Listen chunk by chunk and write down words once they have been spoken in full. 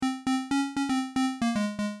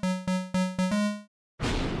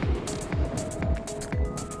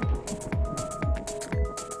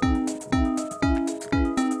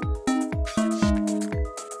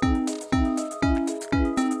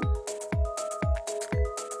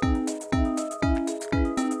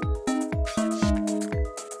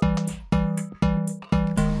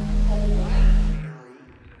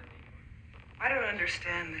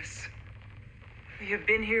have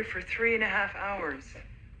been here for 3.5 hours.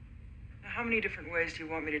 Now, how many different ways do you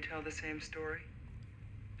want me to tell the same story?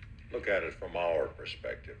 Look at it from our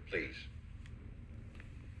perspective, please.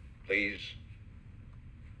 Please.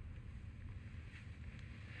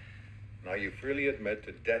 Now you freely admit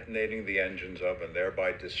to detonating the engines of and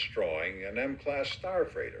thereby destroying an M-class star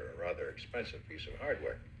freighter, a rather expensive piece of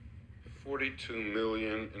hardware. 42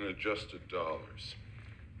 million in adjusted dollars.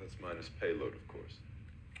 That's minus payload, of course.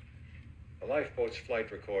 The lifeboat's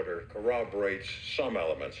flight recorder corroborates some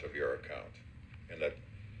elements of your account, in that,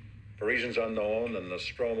 for reasons unknown, the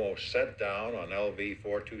Nostromo set down on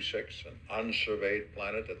LV-426, an unsurveyed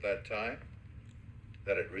planet at that time,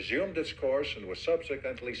 that it resumed its course and was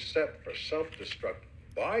subsequently set for self-destruct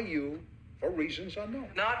by you for reasons unknown.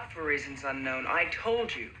 Not for reasons unknown. I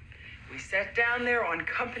told you. We sat down there on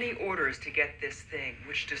company orders to get this thing,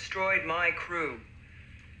 which destroyed my crew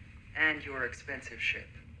and your expensive ship.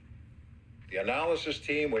 The analysis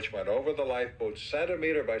team, which went over the lifeboat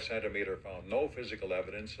centimeter by centimeter, found no physical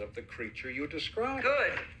evidence of the creature you described.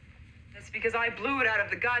 Good. That's because I blew it out of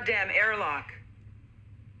the goddamn airlock.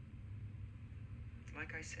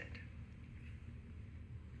 Like I said.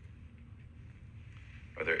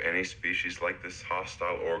 Are there any species like this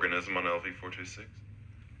hostile organism on LV-426?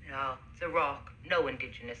 No, it's a rock. No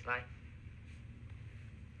indigenous life.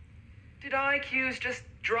 Did IQs just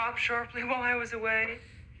drop sharply while I was away?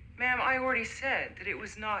 Ma'am, I already said that it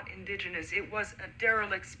was not indigenous. It was a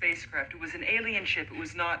derelict spacecraft. It was an alien ship. It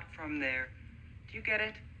was not from there. Do you get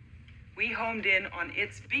it? We homed in on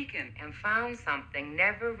its beacon. And found something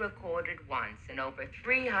never recorded once in over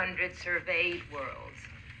 300 surveyed worlds.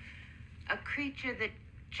 A creature that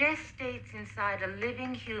gestates inside a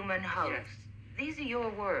living human host. Yes. These are your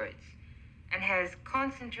words. And has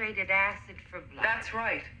concentrated acid for blood. That's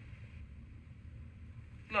right.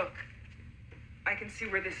 Look, I can see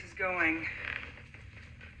where this is going.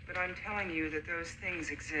 But I'm telling you that those things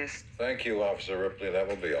exist. Thank you, Officer Ripley. That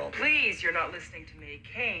will be all. Please, you're not listening to me.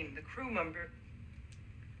 Kane, the crew member.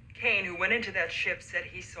 Kane, who went into that ship, said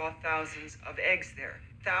he saw thousands of eggs there.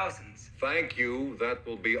 Thousands. Thank you. That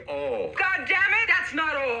will be all. God damn it, that's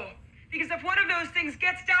not all. Because if one of those things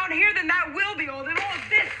gets down here, then that will be all. Then all of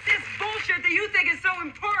this bullshit that you think is so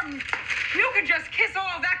important, you can just kiss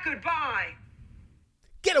all of that goodbye.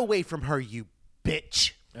 Get away from her, you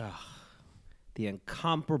bitch. Ugh. The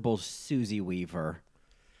incomparable Susie Weaver.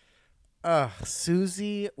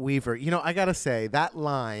 Susie Weaver. You know, I gotta say, that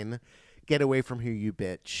line, "Get away from here, you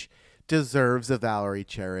bitch," deserves a Valerie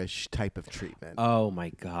Cherish type of treatment. Oh my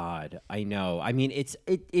God, I know. I mean, it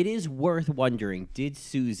is worth wondering. Did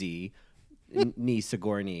Susie Nee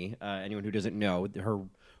Sigourney, anyone who doesn't know,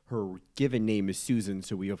 her given name is Susan,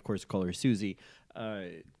 so we of course call her Susie. How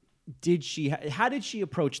did she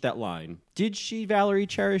approach that line? Did she Valerie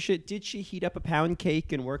Cherish it? Did she heat up a pound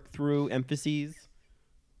cake and work through emphases?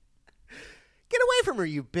 Get away from her,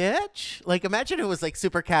 you bitch. Like, imagine it was like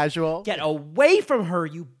super casual. Get away from her,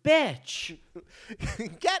 you bitch.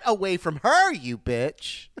 Get away from her, you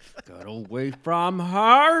bitch. Get away from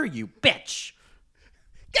her, you bitch.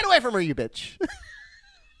 Get away from her, you bitch.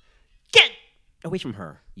 Get away from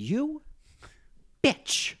her, you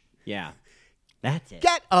bitch. Yeah, that's it.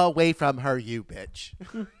 Get away from her, you bitch.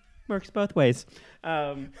 Works both ways.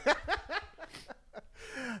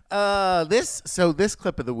 This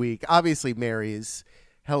clip of the week, obviously Mary's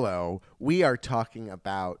hello. We are talking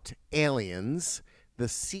about Aliens, the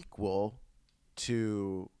sequel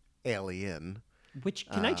to Alien. Which,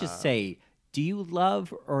 can I just say, do you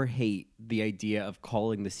love or hate the idea of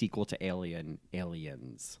calling the sequel to Alien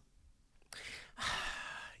Aliens?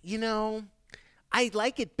 You know, I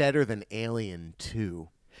like it better than Alien 2.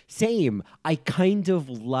 Same. I kind of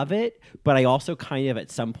love it, but I also kind of,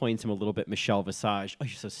 at some points, am a little bit Michelle Visage. Oh, you're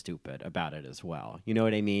so stupid about it as well. You know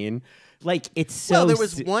what I mean? Like, it's so... Well, there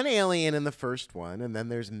was one alien in the first one, and then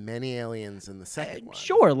there's many aliens in the second one.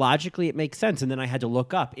 Sure, logically it makes sense. And then I had to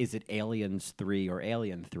look up, is it Aliens 3 or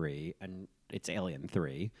Alien 3? And it's Alien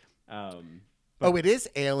 3. Oh, it is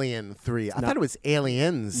Alien 3. I thought it was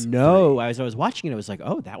Aliens 3. No, as I was watching it, I was like,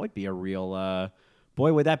 oh, that would be a real...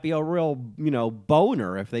 boy, would that be a real,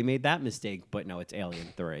 boner if they made that mistake. But no, it's Alien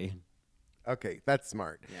 3. Okay, that's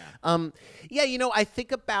smart. Yeah. I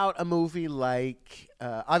think about a movie like,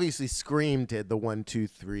 obviously Scream did the 1, 2,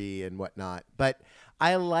 3 and whatnot. But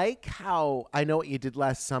I like how I Know What You Did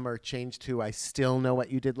Last Summer changed to I Still Know What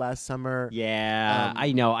You Did Last Summer. Yeah,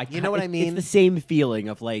 I know. You know what I mean? It's the same feeling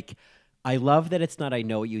of like, I love that it's not I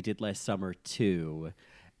Know What You Did Last Summer too.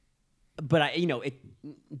 But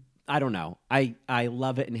I don't know. I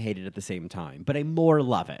love it and hate it at the same time, but I more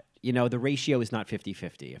love it. The ratio is not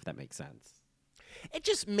 50-50, if that makes sense. it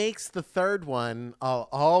just makes the third one, I'll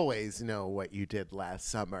always know what you did last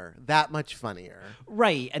summer, that much funnier.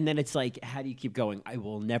 Right. And then it's like, how do you keep going? I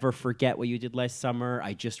will never forget what you did last summer.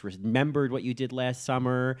 I just remembered what you did last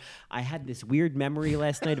summer. I had this weird memory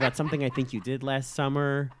last night about something I think you did last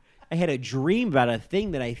summer. I had a dream about a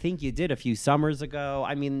thing that I think you did a few summers ago.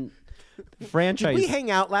 I mean, franchise. Did we hang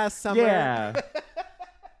out last summer? Yeah.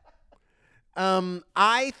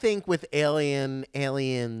 I think with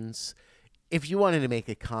Aliens, if you wanted to make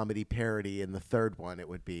a comedy parody in the third one, it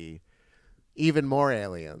would be even more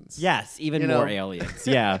aliens. Yes, even You more know? aliens.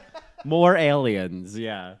 Yeah. More aliens.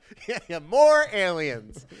 Yeah. Yeah, more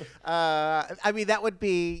aliens. I mean, that would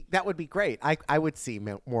be great. I would see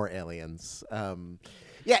more aliens.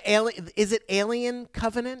 Yeah, is it Alien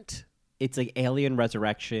Covenant? It's like Alien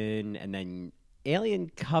Resurrection and then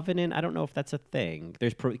Alien Covenant. I don't know if that's a thing.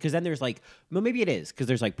 There's because then there's like, well, maybe it is because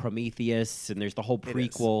there's like Prometheus and there's the whole It is,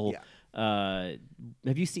 prequel. yeah.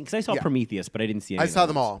 Have you seen? Because I saw Yeah. Prometheus, but I didn't see. Any I of saw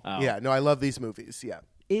them those. all. Oh. Yeah, no, I love these movies. Yeah,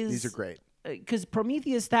 these are great. Because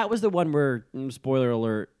Prometheus, that was the one where spoiler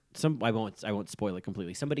alert. I won't spoil it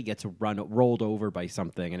completely. Somebody gets rolled over by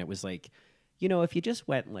something, and it was like, if you just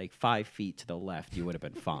went like 5 feet to the left, you would have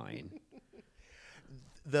been fine.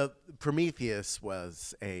 The Prometheus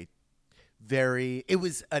was it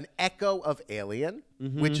was an echo of Alien,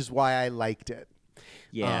 which is why I liked it.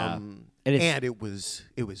 Yeah, and it's-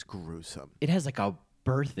 it was gruesome. It has like a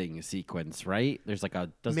birthing sequence, right? There's like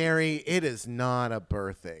Mary, it is not a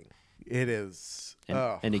birthing. It is An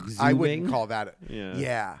I wouldn't exhuming? call that a, Yeah.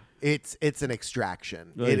 yeah. It's an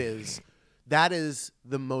extraction. Like- It is. That is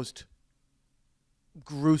the most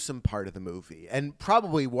gruesome part of the movie, and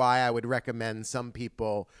probably why I would recommend some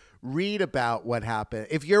people read about what happened.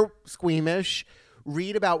 If you're squeamish,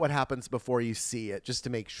 read about what happens before you see it, just to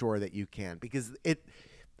make sure that you can, because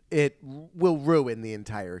it will ruin the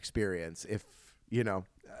entire experience if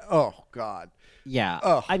oh God. Yeah.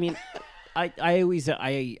 Ugh. I mean, I always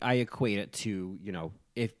equate it to,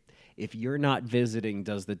 if you're not visiting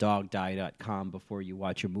doesthedogdie.com before you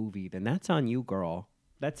watch a movie, then that's on you, girl.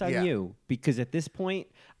 That's on Yeah. you. Because at this point,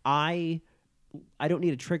 I don't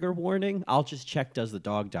need a trigger warning. I'll just check, does the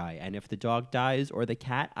dog die? And if the dog dies or the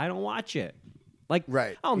cat, I don't watch it. Like,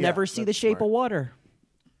 Right. I'll Yeah, never see The that's Shape smart. of Water.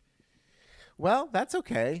 Well, that's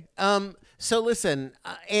okay. So listen,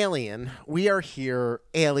 Alien, we are here,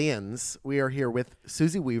 aliens. We are here with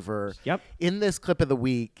Susie Weaver. Yep. In this clip of the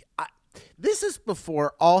week, this is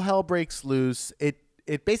before all hell breaks loose.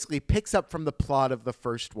 It basically picks up from the plot of the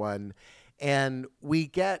first one, and we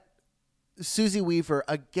get Susie Weaver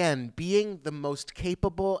again being the most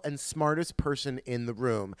capable and smartest person in the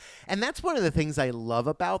room. And that's one of the things I love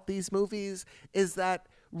about these movies is that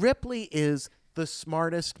Ripley is the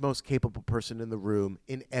smartest, most capable person in the room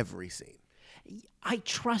in every scene. I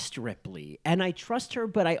trust Ripley, and I trust her,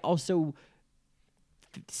 but I also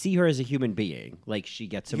see her as a human being. Like, she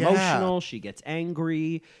gets Yeah. emotional, she gets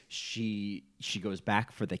angry, she goes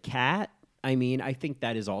back for the cat. I mean, I think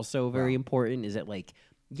that is also very important. Is that like,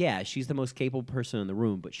 yeah, she's the most capable person in the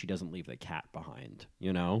room, but she doesn't leave the cat behind.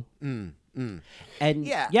 And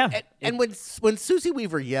Yeah. And when Susie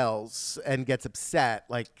Weaver yells and gets upset,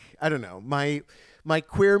 like, I don't know, my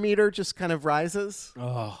queer meter just kind of rises.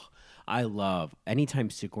 Oh, I love anytime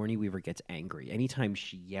Sigourney Weaver gets angry, anytime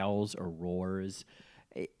she yells or roars,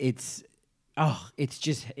 it's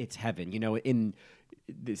heaven.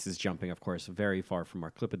 This is jumping, of course, very far from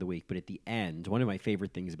our clip of the week, but at the end, one of my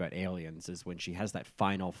favorite things about Aliens is when she has that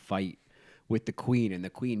final fight with the Queen, and the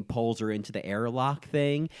Queen pulls her into the airlock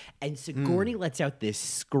thing, and Sigourney lets out this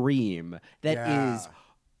scream that is,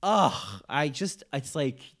 it's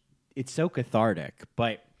like, it's so cathartic.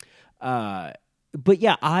 But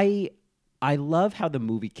yeah, I love how the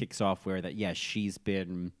movie kicks off where that, yes, she's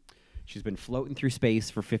been floating through space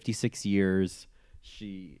for 56 years.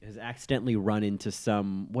 She has accidentally run into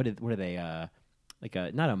some, what are they,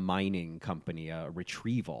 not a mining company, a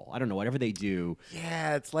retrieval. I don't know, whatever they do.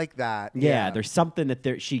 Yeah, it's like that. Yeah, there's something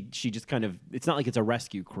that she just kind of, it's not like it's a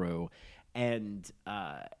rescue crew. And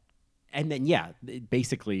then, yeah,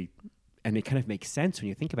 basically, and it kind of makes sense when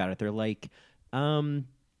you think about it. They're like,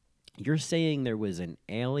 you're saying there was an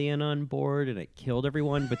alien on board and it killed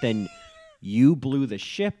everyone, but then you blew the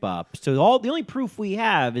ship up. So the only proof we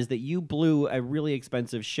have is that you blew a really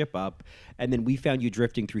expensive ship up, and then we found you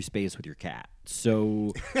drifting through space with your cat.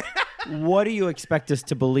 So what do you expect us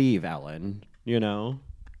to believe, Ellen?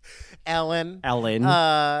 Ellen. Ellen.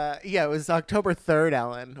 It was October 3rd,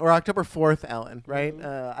 Ellen, or October 4th, Ellen, right?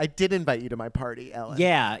 I did invite you to my party, Ellen.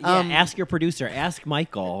 Yeah. Ask your producer. Ask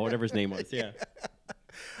Michael, or whatever his name was. Yeah.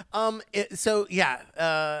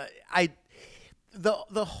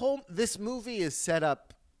 the whole this movie is set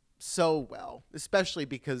up so well, especially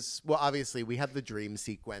because, well, obviously we have the dream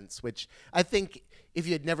sequence, which I think if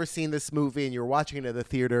you had never seen this movie and you're watching it at the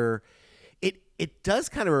theater, it does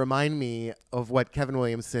kind of remind me of what Kevin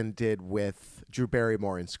Williamson did with Drew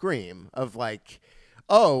Barrymore in Scream, of like,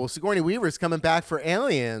 oh, well, Sigourney Weaver's coming back for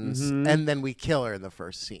Aliens, and then we kill her in the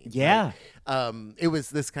first scene. Yeah. Right? It was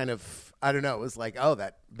this kind of, I don't know, it was like, oh,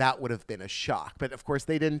 that would have been a shock. But of course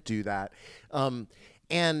they didn't do that.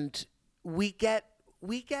 And we get,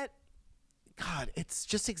 God, it's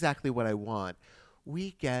just exactly what I want.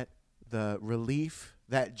 We get the relief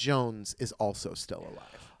that Jones is also still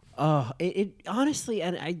alive. It honestly,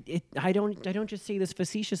 and I don't just say this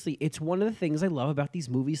facetiously. It's one of the things I love about these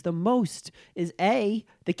movies the most is A,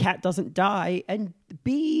 the cat doesn't die, and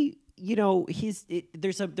B, you know,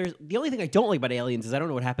 there's the only thing I don't like about Aliens is I don't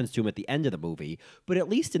know what happens to him at the end of the movie, but at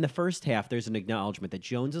least in the first half, there's an acknowledgement that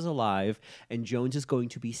Jones is alive and Jones is going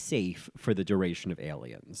to be safe for the duration of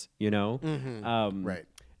Aliens. You know, Right.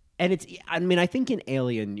 And I think in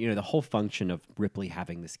Alien, you know, the whole function of Ripley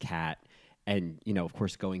having this cat. And, you know, of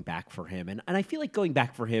course, going back for him. And I feel like going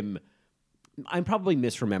back for him, I'm probably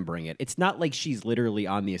misremembering it. It's not like she's literally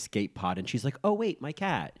on the escape pod and she's like, oh, wait, my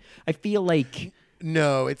cat. I feel like...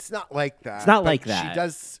 No, it's not like that. It's not but like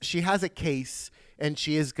that. She has a case and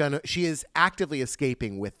she is actively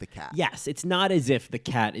escaping with the cat. Yes, it's not as if the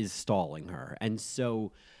cat is stalling her. And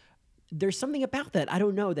so there's something about that. I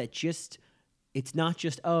don't know, that just... It's not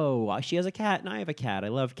just, oh, she has a cat and I have a cat. I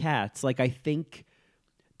love cats. Like, I think...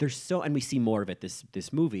 and we see more of it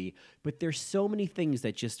this movie, but there's so many things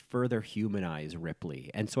that just further humanize Ripley.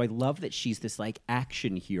 And so I love that she's this like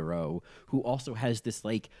action hero who also has this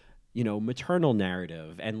like, you know, maternal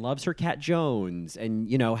narrative and loves her cat Jones and,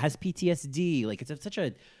 you know, has PTSD. Like it's such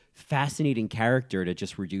a fascinating character to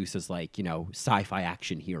just reduce as like, you know, sci-fi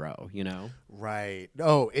action hero, you know? Right.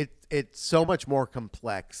 Oh, it's so much more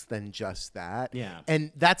complex than just that. Yeah.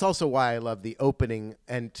 And that's also why I love the opening,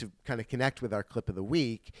 and to kind of connect with our clip of the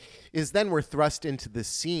week, is then we're thrust into this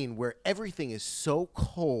scene where everything is so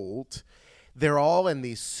cold. They're all in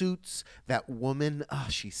these suits. That woman,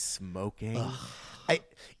 she's smoking.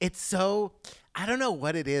 It's so, I don't know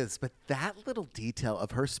what it is, but that little detail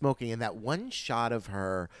of her smoking and that one shot of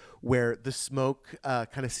her where the smoke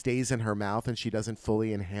kind of stays in her mouth and she doesn't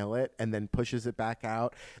fully inhale it and then pushes it back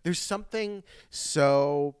out. There's something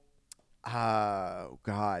so,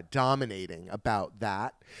 dominating about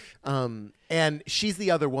that. And she's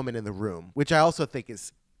the other woman in the room, which I also think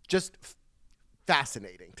is just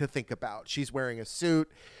fascinating to think about. She's wearing a suit.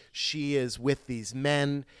 She is with these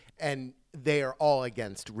men, and they are all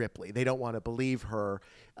against Ripley. They don't want to believe her,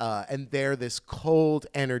 and they're this cold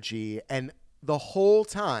energy. And the whole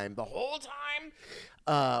time,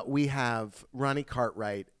 we have Ronnie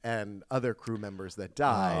Cartwright and other crew members that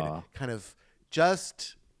died, kind of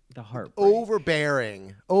just the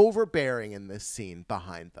heartbreak. overbearing in this scene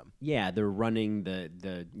behind them. Yeah, they're running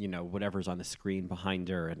the you know, whatever's on the screen behind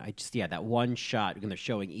her, and I just that one shot when they're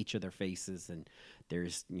showing each of their faces, and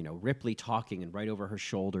there's, you know, Ripley talking, and right over her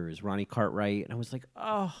shoulder is Ronnie Cartwright, and I was like,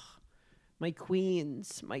 oh, my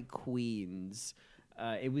queens.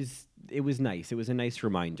 It was nice. It was a nice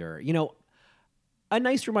reminder. You know, a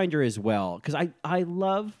nice reminder as well, because I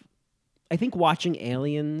think watching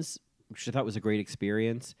Aliens, which I thought was a great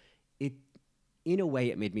experience, in a way,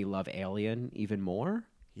 it made me love Alien even more.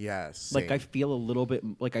 Yes. Like, same. I feel a little bit,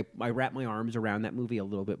 like I wrap my arms around that movie a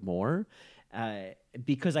little bit more,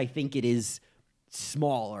 because I think it is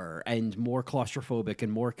smaller and more claustrophobic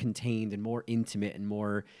and more contained and more intimate and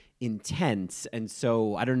more intense. And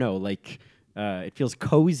so, I don't know, like, it feels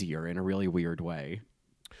cozier in a really weird way.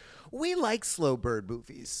 We like slow burn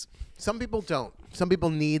movies. Some people don't. Some people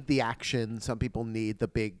need the action. Some people need the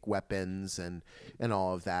big weapons and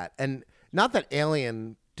all of that. And not that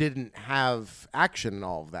Alien didn't have action and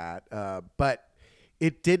all of that, but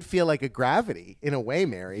it did feel like a Gravity in a way,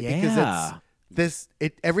 Mary. Yeah. Because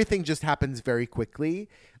everything just happens very quickly,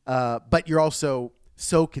 but you're also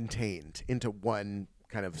so contained into one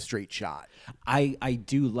kind of straight shot. I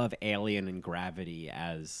do love Alien and Gravity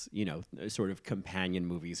as, you know, sort of companion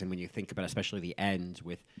movies. And when you think about especially the end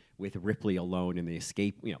with Ripley alone in the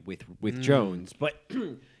escape, you know, with Jones. But,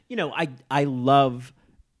 you know, I love,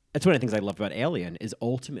 that's one of the things I love about Alien is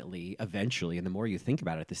ultimately, eventually, and the more you think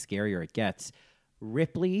about it, the scarier it gets,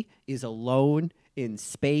 Ripley is alone in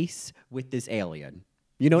space with this alien.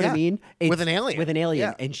 You know what I mean? With an alien. With an alien.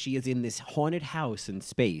 Yeah. And she is in this haunted house in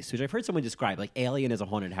space, which I've heard someone describe, like Alien as a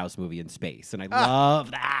haunted house movie in space. And I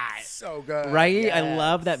love that. So good. Right? Yes. I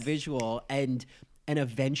love that visual. And And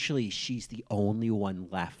eventually, she's the only one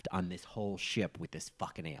left on this whole ship with this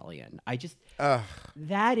fucking alien.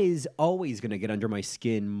 That is always going to get under my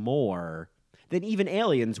skin more than even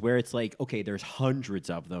Aliens, where it's like, okay, there's hundreds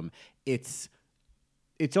of them. It's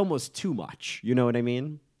almost too much. You know what I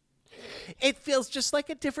mean? It feels just like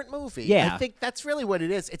a different movie. Yeah. I think that's really what it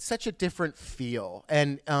is. It's such a different feel.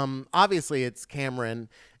 And obviously it's Cameron,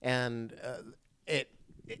 and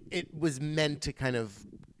it was meant to kind of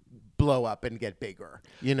blow up and get bigger,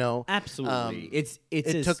 you know? Absolutely.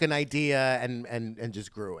 It took an idea and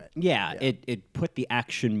just grew it. Yeah, it put the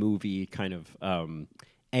action movie kind of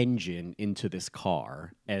engine into this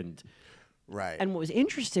car. And Right. what was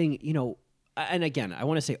interesting, you know, and again, I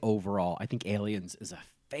want to say overall, I think Aliens is a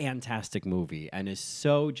fantastic movie and is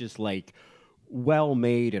so just like well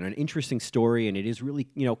made and an interesting story, and it is really,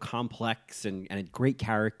 you know, complex and great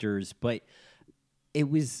characters. But it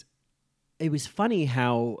was funny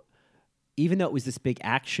how even though it was this big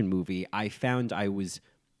action movie, I found it was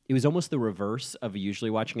almost the reverse of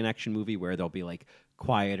usually watching an action movie, where there'll be like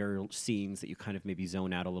quieter scenes that you kind of maybe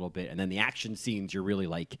zone out a little bit, and then the action scenes you're really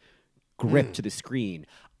like gripped to the screen.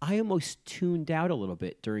 I almost tuned out a little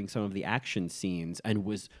bit during some of the action scenes, and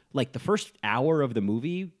was like the first hour of the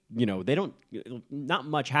movie, you know, not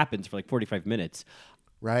much happens for like 45 minutes.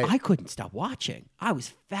 Right. I couldn't stop watching. I was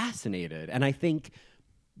fascinated. And I think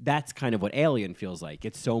that's kind of what Alien feels like.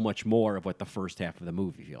 It's so much more of what the first half of the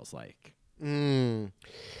movie feels like.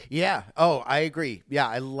 Yeah. Oh, I agree. Yeah,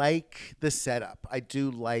 I like the setup. I do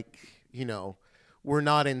like, you know, we're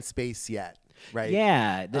not in space yet, right?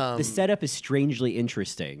 Yeah, the setup is strangely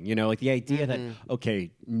interesting. You know, like the idea that,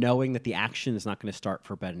 okay, knowing that the action is not going to start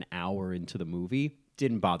for about an hour into the movie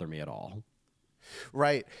didn't bother me at all.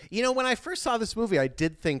 Right. You know, when I first saw this movie, I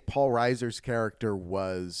did think Paul Reiser's character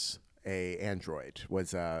was a android,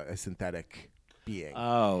 was a synthetic being.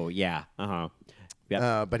 Oh, yeah. Uh-huh.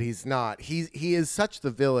 Yep. But he's not. He is such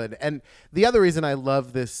the villain. And the other reason I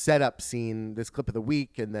love this setup scene, this clip of the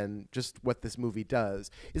week, and then just what this movie does,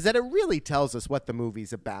 is that it really tells us what the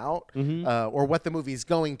movie's about, or what the movie's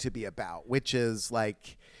going to be about, which is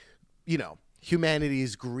like, you know,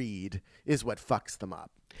 humanity's greed is what fucks them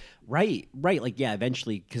up. Right. Like, yeah,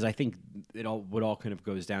 eventually, because I think it all kind of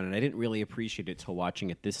goes down, and I didn't really appreciate it till watching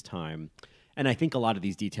it this time. And I think a lot of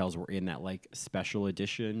these details were in that like special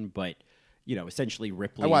edition, but you know, essentially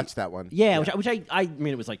Ripley. I watched that one. Yeah. Which I mean,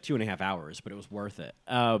 it was like 2.5 hours, but it was worth it.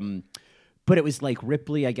 But it was like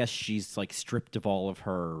Ripley, I guess she's like stripped of all of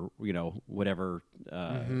her, you know, whatever.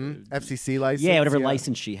 FCC license. Yeah, whatever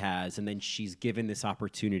license she has. And then she's given this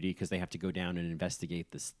opportunity because they have to go down and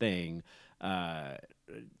investigate this thing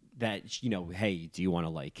that, you know, hey, do you want to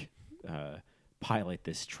like pilot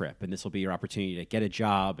this trip? And this will be your opportunity to get a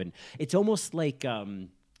job. And it's almost like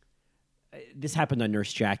this happened on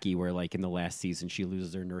Nurse Jackie, where like in the last season, she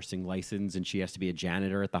loses her nursing license and she has to be a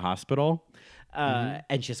janitor at the hospital.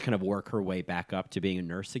 And just kind of work her way back up to being a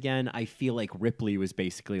nurse again. I feel like Ripley was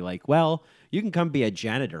basically like, well, you can come be a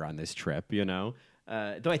janitor on this trip, you know?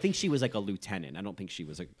 Though I think she was like a lieutenant. I don't think she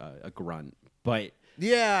was a grunt. But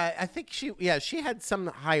yeah, I think she had some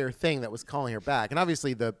higher thing that was calling her back. And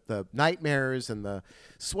obviously the nightmares and the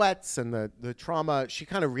sweats and the trauma, she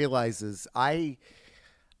kind of realizes I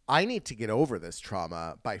need to get over this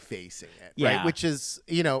trauma by facing it, Yeah. right? Which is,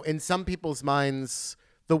 you know, in some people's minds,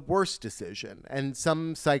 the worst decision. And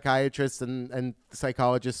some psychiatrists and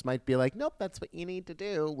psychologists might be like, nope, that's what you need to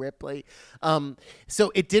do, Ripley.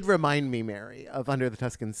 So it did remind me, Mary, of Under the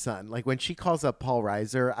Tuscan Sun. Like when she calls up Paul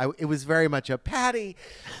Reiser, it was very much a, Patty,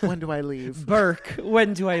 when do I leave? Burke,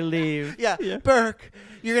 when do I leave? Yeah, Burke,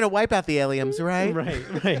 you're going to wipe out the aliens, right?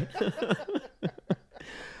 Right.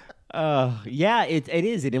 Yeah, it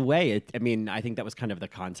is in a way. I mean, I think that was kind of the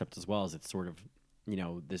concept as well. As it's sort of, you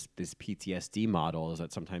know, this PTSD model is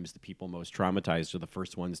that sometimes the people most traumatized are the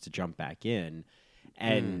first ones to jump back in,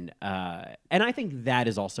 and I think that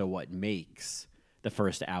is also what makes the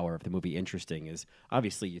first hour of the movie interesting. Is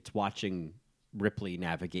obviously it's watching Ripley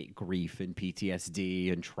navigate grief and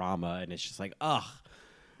PTSD and trauma, and it's just like, ugh.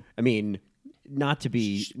 I mean, not to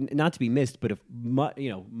be missed, but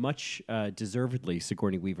much deservedly,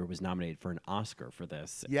 Sigourney Weaver was nominated for an Oscar for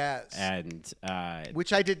this. Yes, and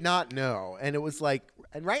which I did not know, and it was like,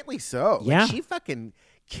 and rightly so. Yeah, like, she fucking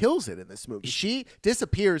kills it in this movie. She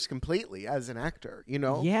disappears completely as an actor. You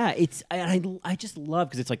know. Yeah, I just love,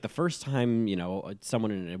 because it's like the first time, you know, a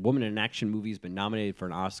woman in an action movie has been nominated for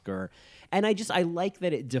an Oscar, and I like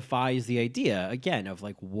that it defies the idea again of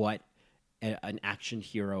like what an action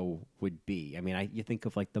hero would be. I mean, you think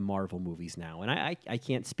of like the Marvel movies now, and I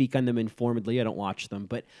can't speak on them informedly. I don't watch them,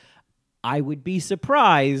 but I would be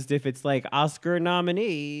surprised if it's like Oscar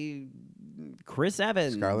nominee Chris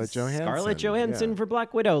Evans, Scarlett Scarlett Johansson, Johansson yeah. for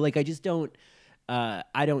Black Widow. Like I just don't,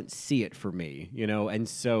 I don't see it for me, you know. And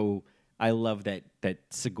so I love that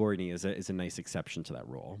Sigourney is a nice exception to that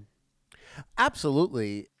rule.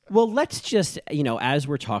 Absolutely. Well, let's just, you know, as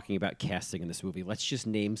we're talking about casting in this movie, let's just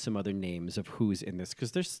name some other names of who's in this,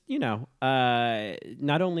 because there's, you know,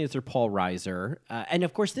 not only is there Paul Reiser, and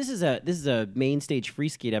of course this is a main stage free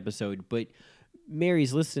skate episode, but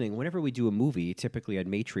Mary's listening. Whenever we do a movie, typically on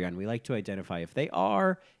Matreon, we like to identify if they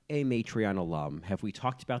are a Matreon alum. Have we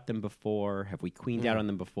talked about them before? Have we queened out on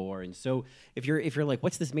them before? And so if you're like,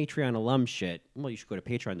 what's this Matreon alum shit? Well, you should go to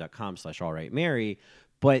patreon.com/allrightmary.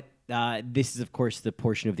 But this is, of course, the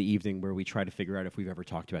portion of the evening where we try to figure out if we've ever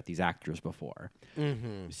talked about these actors before.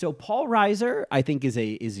 Mm-hmm. So Paul Reiser, I think,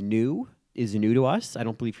 is new to us. I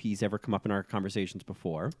don't believe he's ever come up in our conversations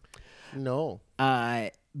before. No.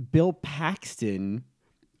 Bill Paxton,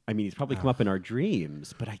 I mean, he's probably come up in our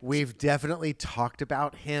dreams, but We've definitely talked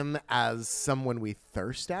about him as someone we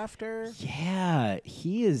thirst after. yeah,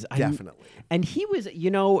 he is Definitely. And he was,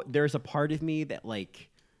 you know, there's a part of me that like,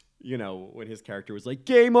 you know, when his character was like,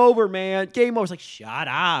 game over, man, game over. It's like, shut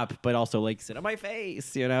up. But also like, sit on my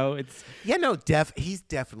face, you know? It's Yeah, no, he's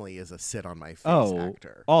definitely is a sit on my face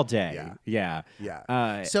actor. all day. Yeah.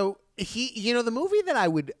 Yeah. So he, you know, the movie that I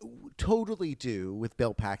would totally do with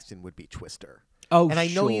Bill Paxton would be Twister. Oh, and I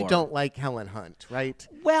know you sure. don't like Helen Hunt, right?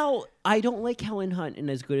 Well, I don't like Helen Hunt in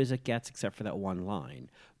As Good as It Gets, except for that one line.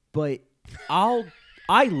 But I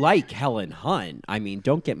like Helen Hunt. I mean,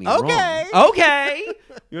 don't get me wrong. Okay.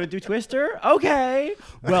 You want to do Twister? Okay.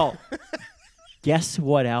 Well, guess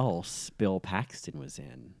what else Bill Paxton was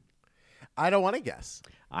in? I don't want to guess.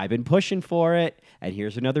 I've been pushing for it, and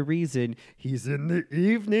here's another reason. He's in the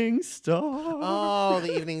Evening Star. Oh,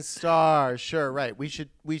 the Evening Star. Sure, right. We should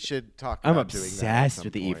talk I'm about doing that. at obsessed some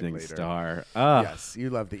with the point Evening later. Star. Yes, you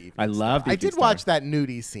love the Evening I Star. love the I Evening did Star. watch that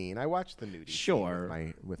nudie scene. I watched the nudie Sure.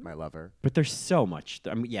 scene with my lover. But there's so much.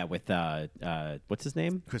 I mean, yeah, with what's his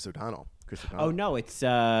name? Chris O'Donnell. Oh no, it's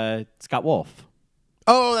Scott Wolf.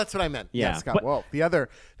 Oh, that's what I meant. Yeah. Scott What- Wolf. The other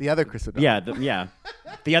Chris O'Donnell. Yeah,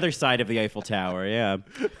 the other side of the Eiffel Tower. Yeah,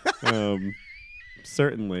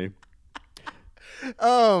 certainly.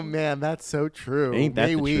 Oh man, that's so true. Ain't that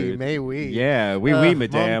may the we? truth? May we? Yeah, oui, mon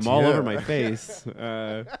madame, all Dieu. over my face.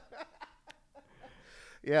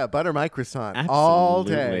 Yeah, butter my croissant all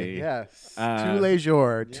day. Absolutely. Yes, tout le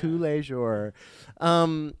jour.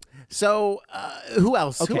 So who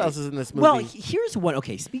else? Who else is in this movie? Well, here's one.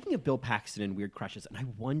 Okay, speaking of Bill Paxton and weird crushes, and I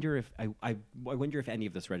wonder if I wonder if any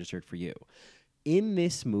of this registered for you. In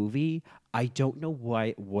this movie, I don't know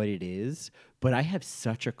what it is, but I have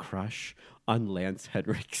such a crush on Lance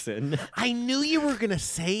Henriksen. I knew you were gonna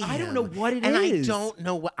say him. I don't know what it and is.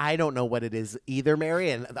 I don't know what it is either, Mary.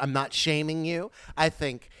 And I'm not shaming you. I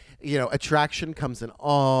think attraction comes in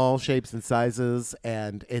all shapes and sizes,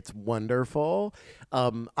 and it's wonderful.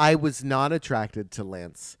 I was not attracted to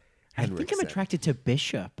Lance I Henriksen. think I'm attracted to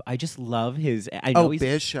Bishop. I just love his. I know he's,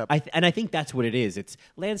 Bishop. and I think that's what it is. It's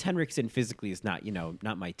Lance Henriksen physically is not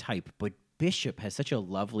not my type, but Bishop has such a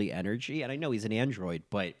lovely energy, and I know he's an android,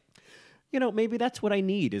 but maybe that's what I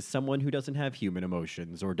need is someone who doesn't have human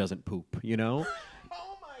emotions or doesn't poop. Oh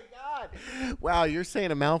my God! Wow, you're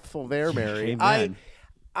saying a mouthful there, Mary. Amen.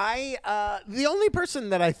 I the only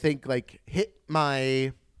person that I think hit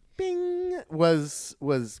my bing was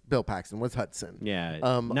Bill Paxton, was Hudson. Yeah,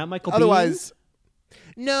 not Michael. Otherwise,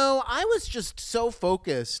 no, I was just so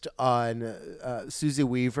focused on Susie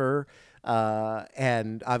Weaver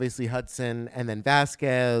and obviously Hudson, and then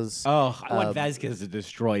Vasquez. Oh, I want Vasquez to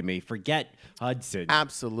destroy me. Forget Hudson.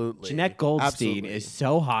 Absolutely, Jeanette Goldstein Absolutely. is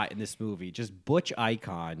so hot in this movie. Just butch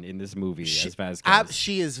icon in this movie as Vasquez.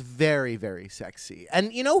 She is very, very sexy.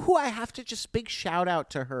 And you know who I have to just big shout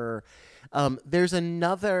out to her? There's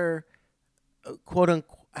another quote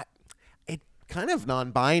unquote, it kind of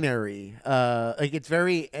non-binary. It's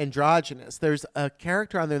very androgynous. There's a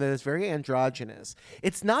character on there that is very androgynous.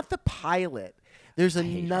 It's not the pilot. There's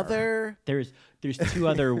another. There's two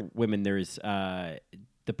other women. There's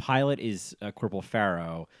the pilot is Corporal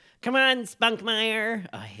Farrow. Come on, Spunkmeyer.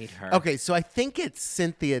 I hate her. Okay, so I think it's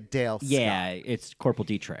Cynthia Dale Scott. Yeah, it's Corporal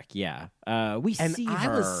Dietrich. Yeah, we see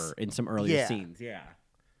her in some earlier scenes. Yeah,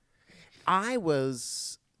 I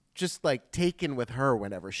was just taken with her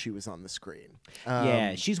whenever she was on the screen.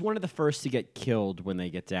 Yeah, she's one of the first to get killed when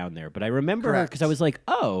they get down there. But I remember her because Correct. I was like,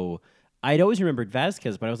 oh, I'd always remembered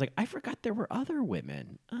Vasquez, but I was like, I forgot there were other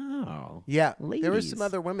women. Oh, Yeah, ladies. there were some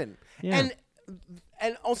other women. Yeah.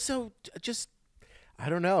 And also just, I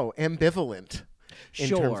don't know, ambivalent in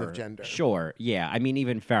terms of gender. Sure, yeah. I mean,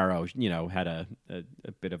 even Farrow, had a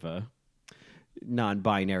bit of a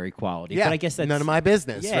non-binary quality. Yeah, But I guess that's none of my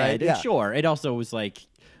business, yeah, right? Yeah. Sure. It also was like,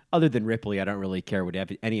 other than Ripley, I don't really care what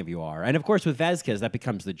any of you are. And of course, with Vasquez, that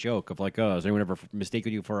becomes the joke of like, oh, has anyone ever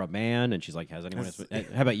mistaken you for a man? And she's like, has anyone?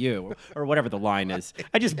 How about you? Or whatever the line is.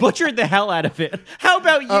 I just butchered the hell out of it. How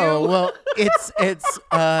about you? Oh well, it's.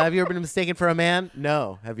 Have you ever been mistaken for a man?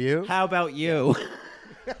 No. Have you? How about you?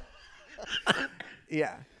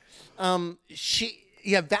 Yeah.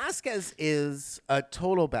 Vasquez is a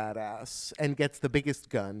total badass and gets the biggest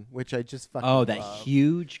gun, which I just fucking Oh, that love.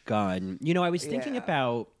 huge gun. I was thinking Yeah.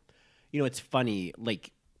 about, it's funny,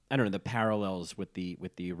 like, I don't know, the parallels with the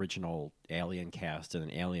original Alien cast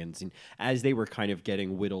and Aliens, and as they were kind of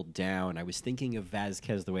getting whittled down, I was thinking of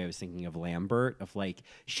Vasquez the way I was thinking of Lambert, of like,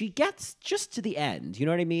 she gets just to the end, you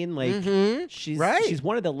know what I mean? Like, she's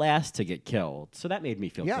one of the last to get killed, so that made me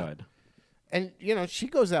feel Yeah. good. And she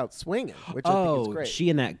goes out swinging, which I think is great. She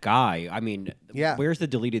and that guy. I mean, Yeah. where's the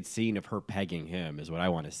deleted scene of her pegging him is what I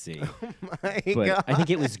want to see. My But God. I think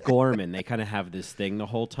it was Gorman. They kind of have this thing the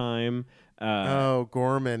whole time. Oh,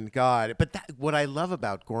 Gorman, God! But what I love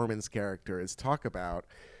about Gorman's character is talk about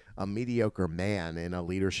a man in a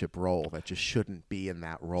leadership role that just shouldn't be in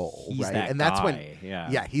that role, He's right? that And that's when, guy,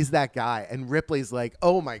 yeah. he's that guy. And Ripley's like,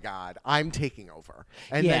 "Oh my God, I'm taking over,"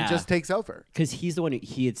 and then Yeah. just takes over. Because he's the one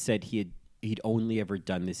he had said he'd only ever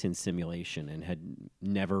done this in simulation and had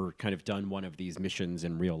never kind of done one of these missions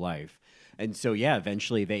in real life. And so, yeah,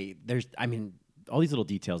 eventually there's all these little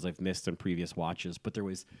details I've missed on previous watches, but there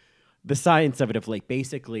was the science of it of like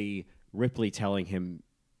basically Ripley telling him,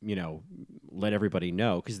 let everybody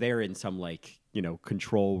know, because they're in some like,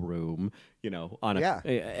 control room, on a,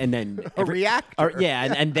 and then A reactor.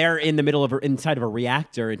 and they're in the middle of inside of a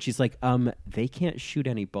reactor, and she's like, they can't shoot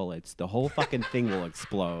any bullets. The whole fucking thing will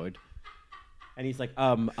explode. And he's like,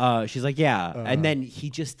 she's like, yeah. And then he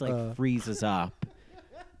just like freezes up.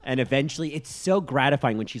 And eventually it's so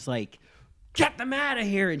gratifying when she's like, get them out of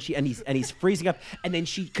here. And he's freezing up. And then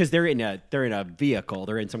because they're in a vehicle,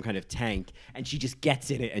 they're in some kind of tank, and she just gets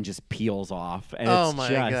in it and just peels off. And Oh it's my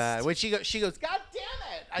just, God! When she goes, God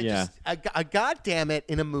damn it! Yeah. A God damn it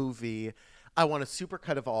in a movie. I want a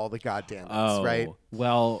supercut of all the goddamns, right?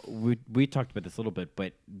 Well, we talked about this a little bit,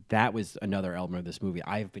 but that was another element of this movie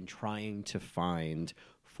I've been trying to find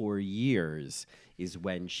for years, is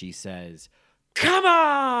when she says, come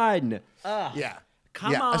on! Yeah.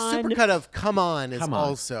 Come A on. supercut of "Come On" is Come on.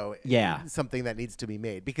 also Yeah. something that needs to be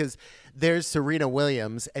made, because there's Serena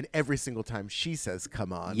Williams, and every single time she says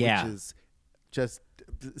 "Come on," Yeah. which is just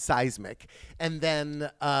seismic. And then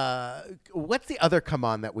what's the other "Come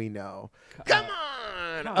on" that we know? Come on!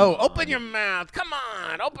 Open your mouth! Come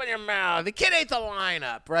on! Open your mouth! The kid ate the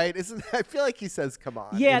lineup, right? I feel like he says "Come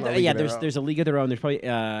on." Yeah, in A League of Their Own. there's a League of Their Own. There's probably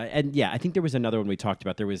and yeah, I think there was another one we talked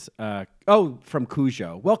about. There was from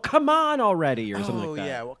Cujo. Well, come on already, or something like that. Oh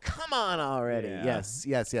yeah, well, come on already. Yeah.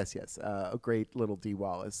 Yes. A great little D.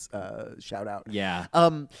 Wallace shout out. Yeah.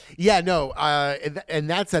 And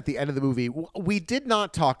that's at the end of the movie. We did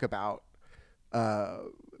not talk about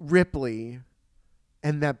Ripley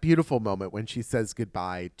and that beautiful moment when she says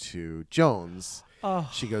goodbye to Jones. Oh.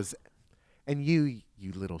 She goes, and you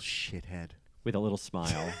little shithead. With a little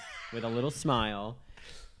smile. With a little smile.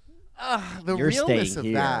 The You're realness staying of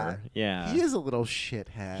here. that. Yeah. He is a little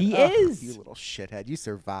shithead. He is. You little shithead. You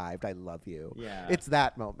survived. I love you. Yeah. It's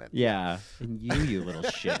that moment. Yeah. And you little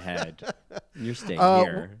shithead. You're staying Uh,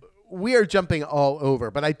 here. We are jumping all over,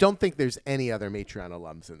 but I don't think there's any other Matreon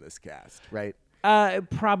alums in this cast, right?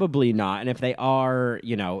 Probably not. And if they are,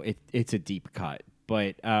 it's a deep cut.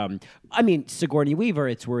 But Sigourney Weaver,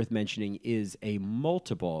 it's worth mentioning, is a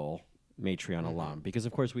multiple Matreon alum, because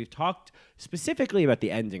of course we've talked specifically about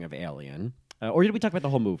the ending of Alien, or did we talk about the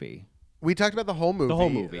whole movie? We talked about the whole movie. The whole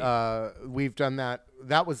movie. We've done that.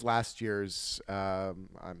 That was last year's All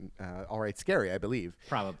Right Scary, I believe.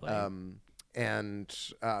 Probably. And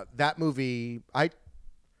that movie,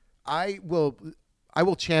 I will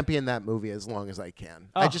champion that movie as long as I can.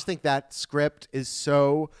 I just think that script is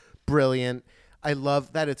so brilliant. I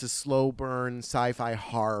love that it's a slow burn sci-fi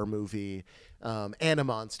horror movie. And a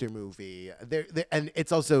monster movie. And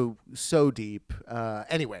it's also so deep.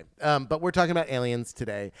 Anyway, but we're talking about Aliens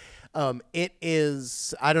today. It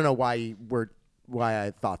is. I don't know why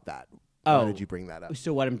I thought that. Why did you bring that up?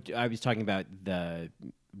 So I was talking about the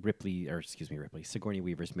Sigourney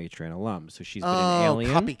Weaver's Matreon alum. So she's been in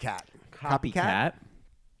Alien, Copycat,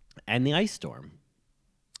 and The Ice Storm.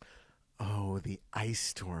 Oh, the Ice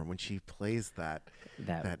Storm, when she plays that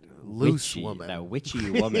loose woman, that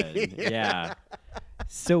witchy woman. Yeah.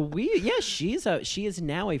 So she is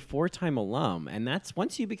now a 4-time alum, and that's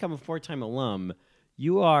once you become a 4-time alum,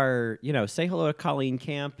 You are, say hello to Colleen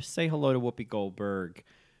Camp, say hello to Whoopi Goldberg,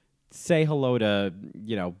 say hello to,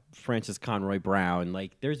 Frances Conroy Brown.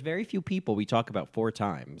 Like, there's very few people we talk about 4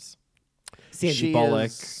 times. Sandy Bullock.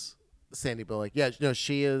 Sandy Bullock. Yeah, no,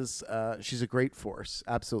 she is. She's a great force.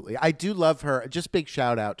 Absolutely. I do love her. Just big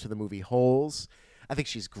shout out to the movie Holes. I think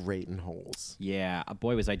she's great in Holes. Yeah,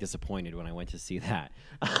 boy, was I disappointed when I went to see that.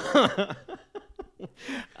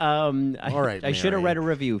 All right, I should have Mary. read a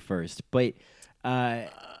review first, but I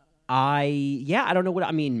don't know what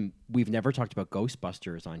I mean. We've never talked about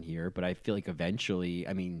Ghostbusters on here, but I feel like eventually,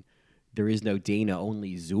 there is no Dana,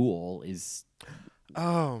 only Zool is.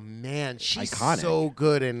 Oh man, she's Iconic. so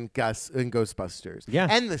good in Ghostbusters. Yeah.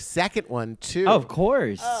 And the second one too. Oh, of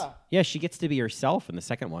course. Yeah, she gets to be herself in the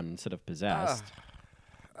second one instead of possessed.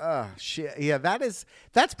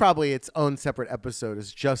 That's probably its own separate episode,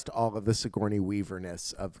 is just all of the Sigourney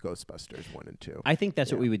Weaver-ness of Ghostbusters 1 and 2. I think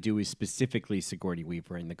that's what we would do, is specifically Sigourney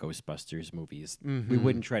Weaver in the Ghostbusters movies. We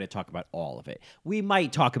wouldn't try to talk about all of it. We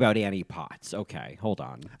might talk about Annie Potts. Okay, hold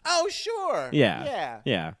on. Oh, sure.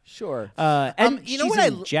 Yeah. Sure. And you know she's what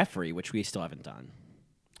in Jeffrey, which we still haven't done.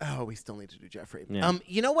 Oh, we still need to do Jeffrey. Yeah.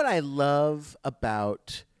 You know what I love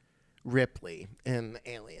about Ripley in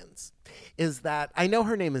Aliens is that I know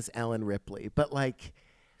her name is Ellen Ripley, but like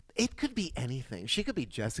it could be anything. She could be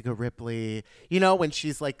Jessica Ripley. When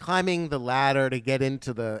she's like climbing the ladder to get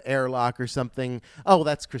into the airlock or something. Oh,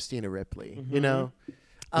 that's Christina Ripley.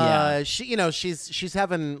 Yeah. She's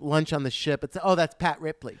having lunch on the ship. That's Pat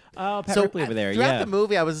Ripley. Oh, Pat Ripley over there. Throughout Yeah. the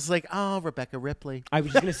movie, I was just like, oh, Rebecca Ripley, I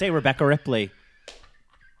was just going to say Rebecca Ripley.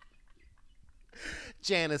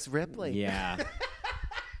 Janice Ripley. Yeah.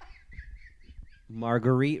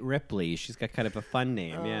 Marguerite Ripley. She's got kind of a fun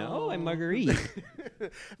name. Yeah. Oh, I'm Marguerite.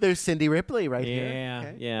 There's Cindy Ripley right here. Yeah.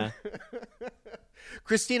 Okay. Yeah.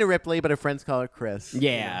 Christina Ripley, but her friends call her Chris.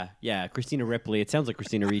 Yeah. Yeah. Christina Ripley. It sounds like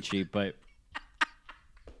Christina Ricci, but.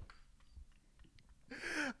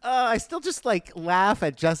 I still just laugh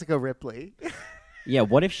at Jessica Ripley. Yeah.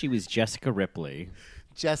 What if she was Jessica Ripley?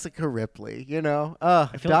 Jessica Ripley, I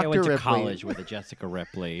I feel Dr. like I went Ripley. to college with a Jessica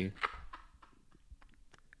Ripley.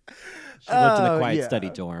 She lived in the quiet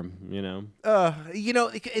study dorm,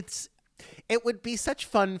 It would be such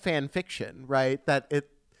fun fan fiction, right? That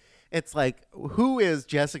it's like, who is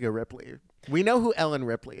Jessica Ripley? We know who Ellen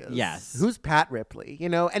Ripley is. Yes. Who's Pat Ripley?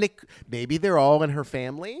 And maybe they're all in her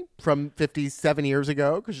family from 57 years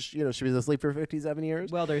ago, because she was asleep for 57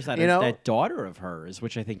 years. Well, there's that daughter of hers,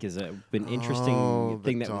 which I think is an interesting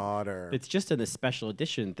thing. Daughter. It's just in the special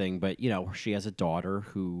edition thing, but she has a daughter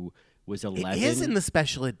who was 11. It is in the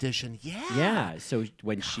special edition. Yeah. Yeah. So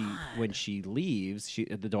when she leaves,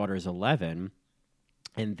 the daughter is 11,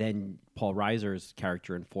 and then Paul Reiser's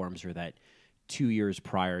character informs her that 2 years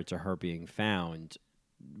prior to her being found,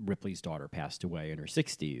 Ripley's daughter passed away in her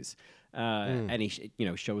 60s. And he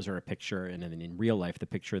shows her a picture, and then in real life, the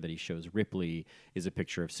picture that he shows Ripley is a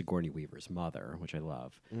picture of Sigourney Weaver's mother, which I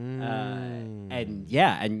love. And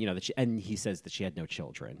he says that she had no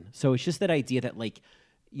children. So it's just that idea that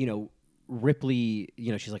Ripley,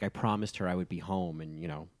 she's like, I promised her I would be home,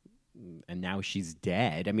 and now she's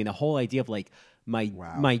dead. I mean, the whole idea of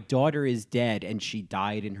my daughter is dead and she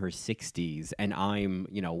died in her 60s, and I'm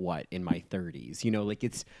in my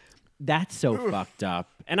 30s. That's so fucked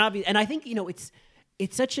up. And I think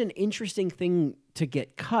it's such an interesting thing to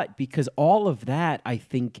get cut, because all of that, I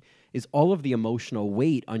think, is all of the emotional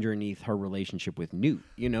weight underneath her relationship with Newt.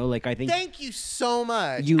 I think. Thank you so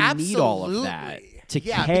much. You Absolutely. need all of that to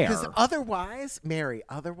care. Because otherwise, Mary,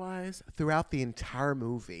 throughout the entire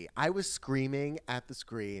movie, I was screaming at the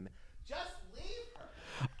screen, just leave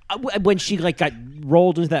her. When she got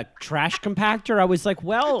rolled into that trash compactor, I was like,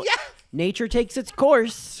 well, nature takes its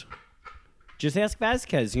course. Just ask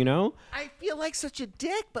Vasquez, I feel like such a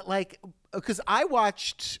dick, but because I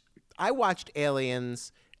watched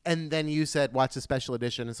Aliens, and then you said watch the special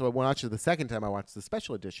edition, and so I watched it the second time I watched the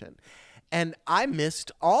special edition, and I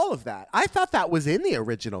missed all of that. I thought that was in the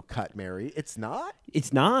original cut, Mary. It's not?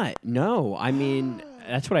 It's not. No. I mean,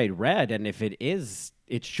 that's what I read, and if it is,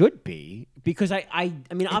 it should be, because I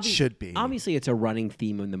mean, it should be. Obviously, it's a running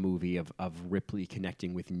theme in the movie of Ripley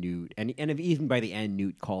connecting with Newt, and even by the end,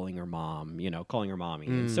 Newt calling her mom, calling her mommy,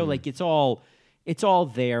 and so it's all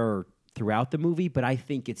there throughout the movie. But I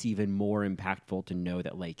think it's even more impactful to know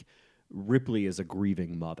that Ripley is a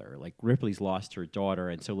grieving mother. Ripley's lost her daughter,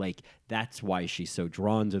 and so that's why she's so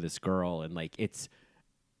drawn to this girl, and it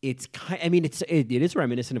is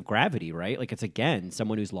reminiscent of Gravity, right? It's again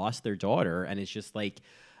someone who's lost their daughter, and it's just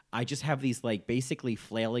I just have these basically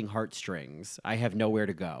flailing heartstrings. I have nowhere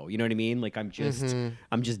to go. You know what I mean? I'm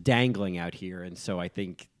just dangling out here, and so I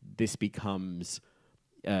think this becomes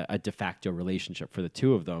a de facto relationship for the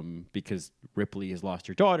two of them because Ripley has lost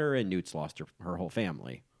her daughter and Newt's lost her whole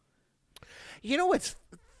family. You know what's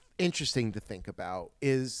interesting to think about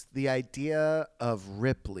is the idea of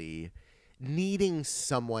Ripley needing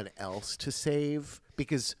someone else to save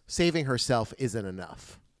because saving herself isn't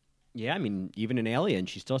enough. Yeah, I mean, even in Alien,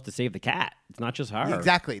 she still has to save the cat. It's not just her.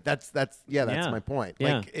 Exactly. That's Yeah. my point.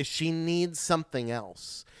 Yeah. Like she needs something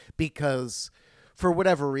else because for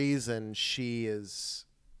whatever reason she's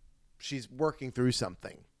working through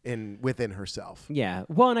something within herself. Yeah.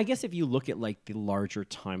 Well, and I guess if you look at like the larger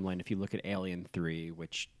timeline, if you look at Alien 3,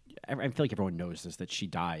 which I feel like everyone knows this, that she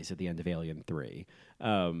dies at the end of Alien 3.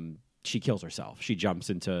 She kills herself. She jumps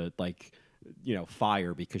into like,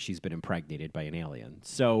 fire because she's been impregnated by an alien.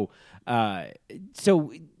 So, and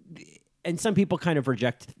some people kind of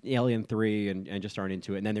reject Alien 3 and just aren't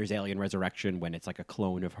into it. And then there's Alien Resurrection when it's like a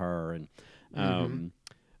clone of her. And,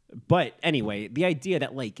 but anyway, the idea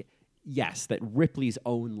that like, yes, that Ripley's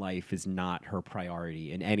own life is not her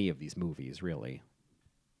priority in any of these movies, really.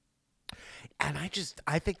 And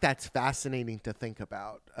I think that's fascinating to think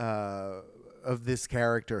about of this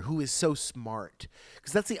character who is so smart.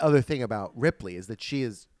 Because that's the other thing about Ripley is that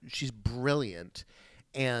she's brilliant,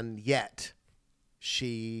 and yet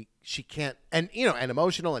she can't, and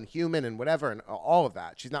emotional and human and whatever and all of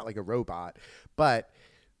that. She's not like a robot, but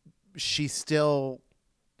she still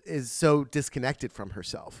is so disconnected from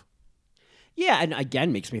herself. Yeah, and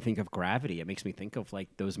again, makes me think of Gravity. It makes me think of like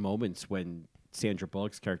those moments when Sandra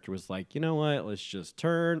Bullock's character was like, you know what, let's just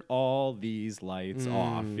turn all these lights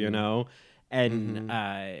off, And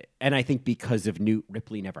and I think because of Newt,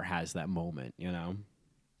 Ripley never has that moment,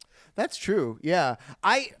 That's true. Yeah.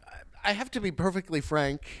 I have to be perfectly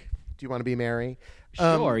frank. Do you want to be Mary?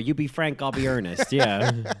 Sure, you be Frank, I'll be Ernest.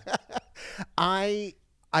 Yeah. I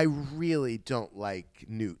really don't like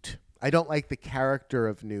Newt. I don't like the character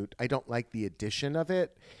of Newt. I don't like the addition of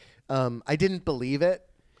it. I didn't believe it.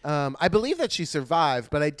 I believe that she survived,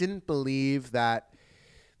 but I didn't believe that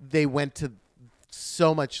they went to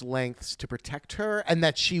so much lengths to protect her and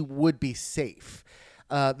that she would be safe.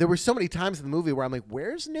 There were so many times in the movie where I'm like,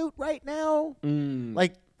 where's Newt right now?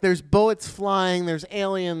 Like, there's bullets flying, there's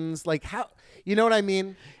aliens. Like, how? You know what I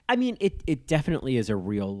mean? I mean, it definitely is a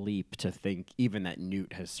real leap to think even that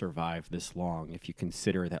Newt has survived this long, if you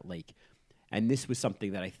consider that, like, and this was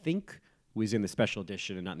something that I think was in the special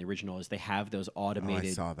edition and not in the original, is they have those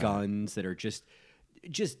automated guns that are just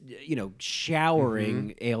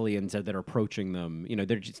showering aliens that are approaching them.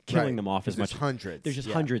 They're just killing them off as much. Hundreds. There's just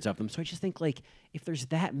hundreds of them. So I just think, like, if there's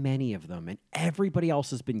that many of them and everybody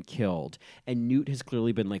else has been killed and Newt has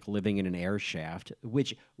clearly been like living in an air shaft,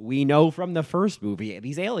 which we know from the first movie,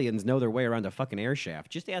 these aliens know their way around a fucking air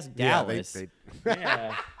shaft. Just ask Dallas.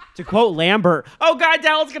 Yeah. To quote Lambert, "Oh God,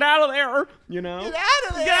 Dallas, get out of there!" Get out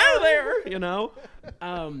of there! Get out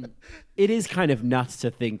of there! It is kind of nuts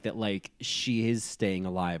to think that like she is staying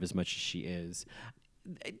alive as much as she is.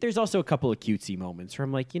 There's also a couple of cutesy moments where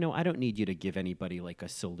I'm like, I don't need you to give anybody like a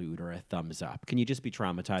salute or a thumbs up. Can you just be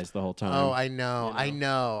traumatized the whole time? Oh, I know.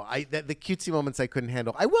 The cutesy moments I couldn't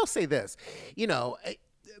handle. I will say this,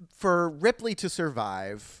 for Ripley to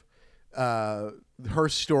survive. Her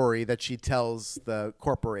story that she tells the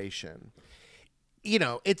corporation,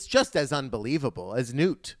 it's just as unbelievable as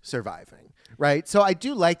Newt surviving, right? So I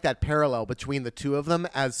do like that parallel between the two of them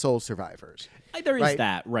as sole survivors. There is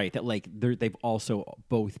that, right? That like they've also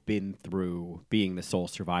both been through being the sole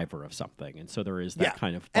survivor of something, and so there is that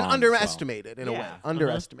kind of and bond underestimated in a way,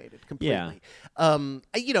 underestimated completely.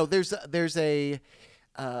 There's a.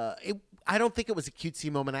 I don't think it was a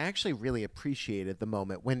cutesy moment. I actually really appreciated the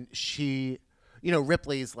moment when she,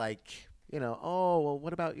 Ripley's like, oh, well,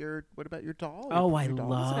 what about your doll? Oh, your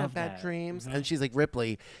doll doesn't have bad dreams. And she's like,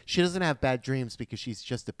 Ripley, she doesn't have bad dreams because she's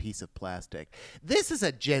just a piece of plastic. This is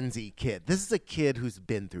a Gen Z kid. This is a kid who's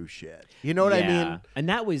been through shit. You know what I mean? And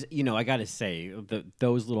that was, I got to say,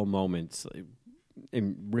 those little moments,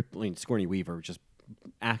 in Ripley and Sigourney Weaver just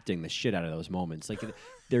acting the shit out of those moments. Like,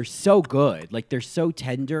 they're so good. Like, they're so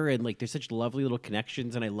tender, and like there's such lovely little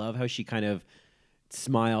connections, and I love how she kind of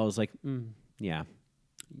smiles like, yeah,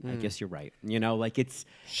 I guess you're right. Like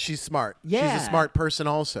she's smart. Yeah. She's a smart person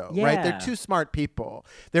also, Yeah. right? They're two smart people.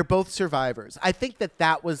 They're both survivors. I think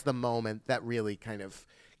that was the moment that really kind of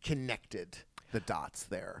connected the dots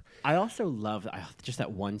there. I also love just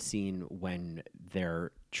that one scene when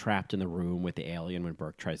they're trapped in the room with the alien when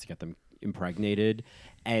Burke tries to get them impregnated,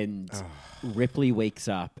 and Ripley wakes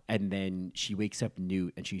up, and then she wakes up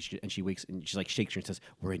Newt, and she wakes and she like shakes her and says,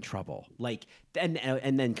 "We're in trouble." Like, and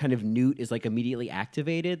then kind of Newt is like immediately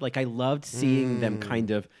activated. Like, I loved seeing them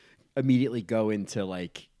kind of immediately go into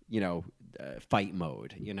like fight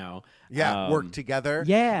mode. You know. Work together.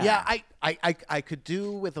 Yeah. Yeah, I could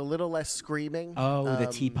do with a little less screaming. Oh, the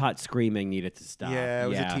teapot screaming needed to stop. Yeah, it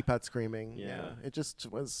was a teapot screaming. Yeah. It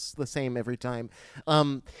just was the same every time.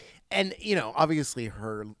 And, obviously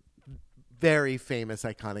her very famous,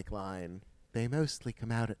 iconic line, they mostly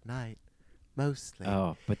come out at night. Mostly.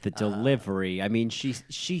 Oh, but the delivery. I mean, she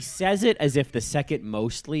says it as if the second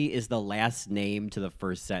mostly is the last name to the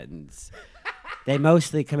first sentence. They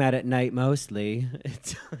mostly come out at night, mostly.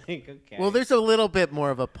 It's like, okay. Well, there's a little bit more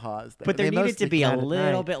of a pause there. But there They needed to mostly be a come out at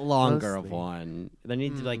little night. bit longer of Mostly. one. There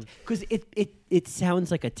needed to because it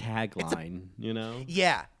sounds like a tagline,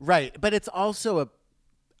 Yeah, right. But it's also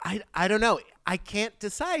I don't know. I can't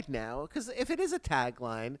decide now because if it is a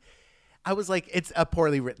tagline, I was like, it's a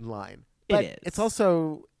poorly written line. But is. It's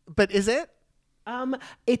also, but is it?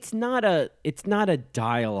 It's not a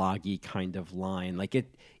dialogue-y kind of line. Like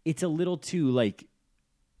it's a little too like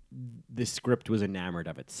the script was enamored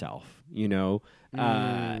of itself,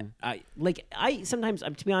 I sometimes,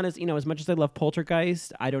 to be honest, as much as I love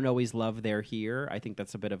Poltergeist, I don't always love They're Here. I think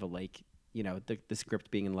that's a bit of a the script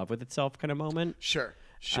being in love with itself kind of moment. Sure.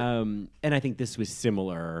 And I think this was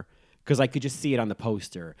similar because I could just see it on the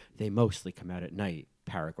poster. They mostly come out at night.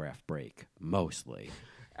 Paragraph break. Mostly.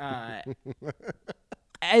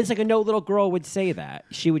 It's like no little girl would say that.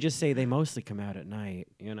 She would just say they mostly come out at night.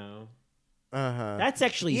 Uh-huh. That's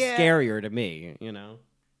actually scarier to me.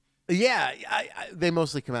 Yeah, they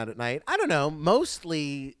mostly come out at night. I don't know.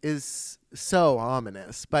 Mostly is so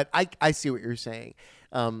ominous, but I see what you're saying.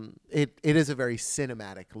 It is a very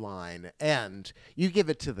cinematic line, and you give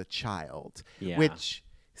it to the child, which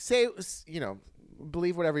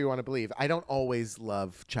believe whatever you want to believe. I don't always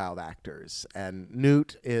love child actors, and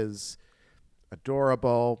Newt is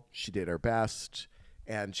adorable. She did her best,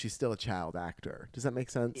 and she's still a child actor. Does that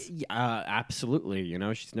make sense? Absolutely.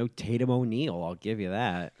 She's no Tatum O'Neal. I'll give you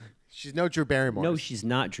that. She's no Drew Barrymore. No, she's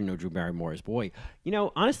not Drew Barrymore's boy.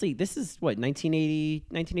 Honestly, this is what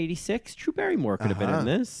 1986. Drew Barrymore could have been in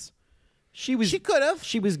this. She could have.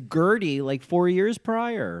 She was Gertie like 4 years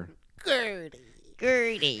prior.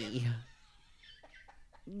 Gertie.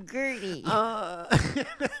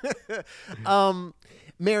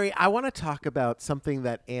 Mary, I want to talk about something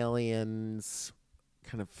that Aliens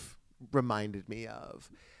kind of reminded me of.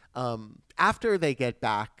 After they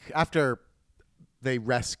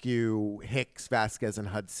rescue Hicks, Vasquez, and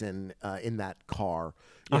Hudson in that car,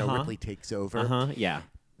 Ripley takes over. Yeah.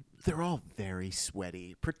 They're all very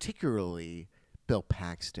sweaty, particularly Bill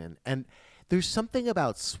Paxton. And there's something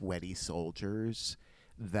about sweaty soldiers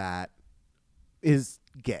that is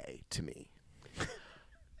gay to me.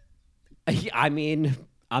 I mean,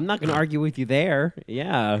 I'm not going to argue with you there.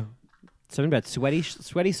 Yeah. Something about sweaty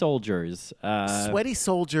soldiers. Sweaty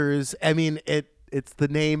soldiers. I mean, it's the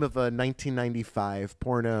name of a 1995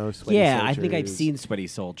 porno. Sweaty Soldiers. I think I've Soldiers. seen Sweaty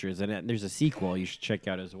Soldiers, and there's a sequel you should check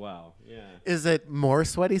out as well. Yeah. Is it more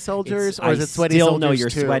Sweaty Soldiers, or I is it Sweaty still Soldiers know you're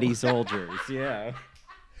 2? Sweaty Soldiers. Yeah.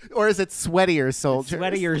 Or is it Sweatier Soldiers?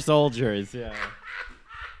 Sweatier Soldiers. Yeah.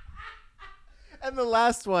 And the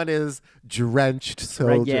last one is Drenched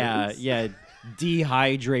Soldiers. Yeah.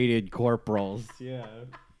 Dehydrated corporals. Yeah.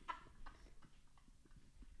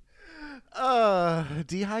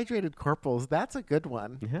 Dehydrated corporals. That's a good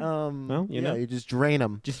one. Yeah. Well, you just drain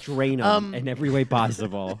them. Just drain them in every way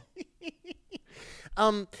possible.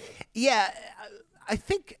 Yeah. I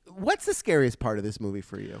think. What's the scariest part of this movie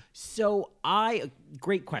for you? So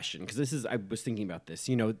great question, because I was thinking about this.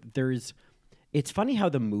 It's funny how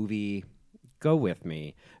the movie, go with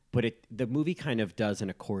me, but the movie kind of does an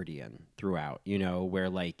accordion throughout. Where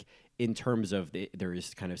like in terms of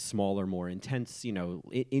there's kind of smaller, more intense,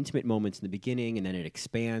 intimate moments in the beginning, and then it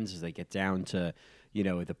expands as they get down to,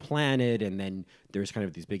 the planet, and then there's kind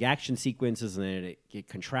of these big action sequences, and then it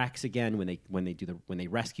contracts again when they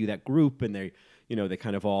rescue that group, and they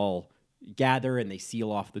kind of all gather and they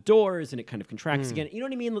seal off the doors, and it kind of contracts again. You know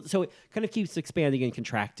what I mean? So it kind of keeps expanding and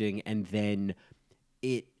contracting, and then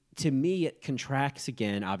to me it contracts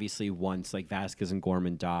again. Obviously, once like Vasquez and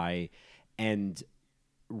Gorman die, and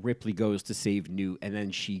Ripley goes to save Newt, and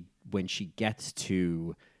then when she gets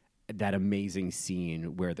to that amazing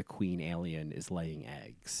scene where the queen alien is laying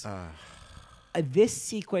eggs. This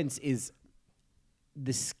sequence is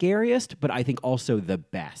the scariest, but I think also the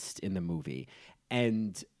best in the movie.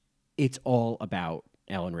 And it's all about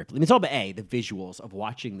Ellen Ripley. And it's all about the visuals of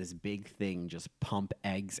watching this big thing just pump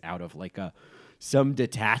eggs out of like some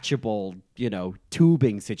detachable,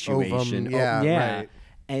 tubing situation. Ovum, yeah. Right.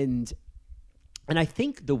 And I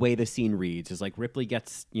think the way the scene reads is like Ripley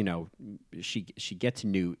gets, she gets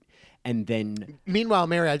Newt, and then... Meanwhile,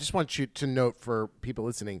 Mary, I just want you to note for people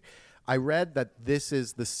listening, I read that this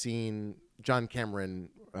is the scene James Cameron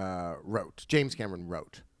wrote.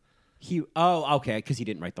 Okay, because he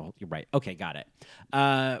didn't write the whole. You're right. Okay, got it.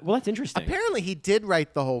 Well, that's interesting. Apparently, he did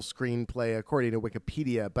write the whole screenplay, according to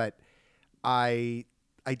Wikipedia, but I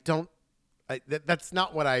don't. That's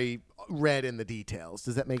not what I read in the details.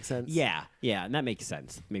 Does that make sense? Yeah, and that makes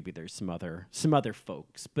sense. Maybe there's some other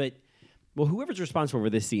folks, but whoever's responsible for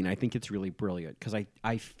this scene, I think it's really brilliant because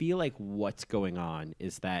I feel like what's going on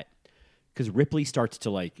is that because Ripley starts to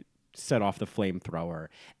like set off the flamethrower,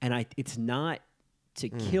 and it's not to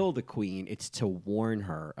kill the queen, it's to warn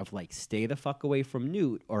her of like stay the fuck away from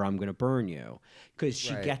Newt or I'm gonna burn you, because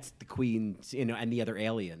she gets the queen, and the other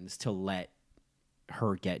aliens to let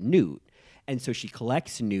her get Newt. And so she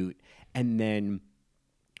collects Newt, and then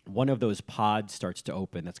one of those pods starts to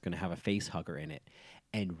open that's going to have a face hugger in it.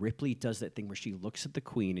 And Ripley does that thing where she looks at the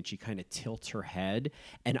queen and she kind of tilts her head.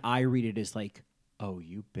 And I read it as like, oh,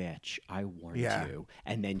 you bitch, I warned you.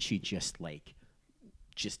 And then she just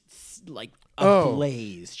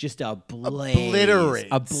ablaze,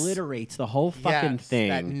 obliterates the whole fucking thing.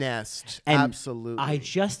 That nest, and absolutely.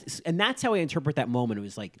 And that's how I interpret that moment. It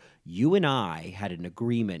was like, you and I had an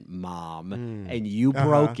agreement, Mom, and you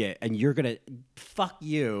broke it, and you're gonna fuck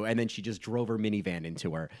you. And then she just drove her minivan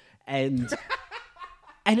into her, and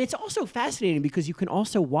and it's also fascinating because you can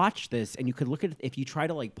also watch this, and you could look at it if you try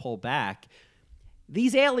to like pull back.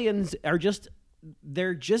 These aliens are just.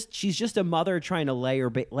 She's just a mother trying to lay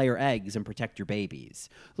her eggs and protect your babies.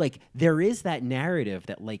 Like there is that narrative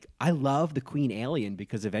that like I love the queen alien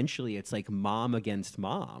because eventually it's like mom against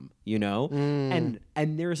mom, and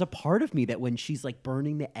there's a part of me that when she's like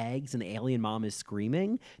burning the eggs and the alien mom is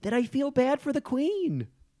screaming that I feel bad for the queen.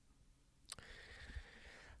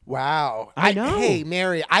 Wow. I know. Hey,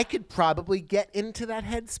 Mary, I could probably get into that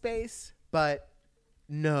headspace, but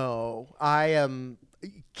no, I am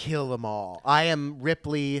kill them all. I am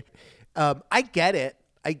Ripley. I get it,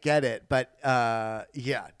 but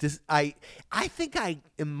yeah, I think I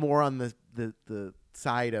am more on the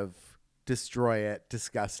side of destroy it,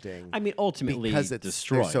 disgusting. I mean, ultimately, because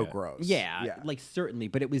destroy they're so it. gross. Yeah, like certainly.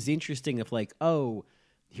 But it was interesting of like, oh,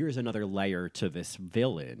 here's another layer to this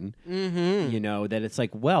villain. That it's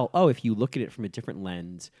like, well, if you look at it from a different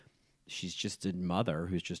lens, she's just a mother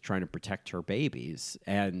who's just trying to protect her babies,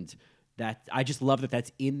 and that I just love that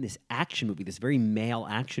that's in this action movie, this very male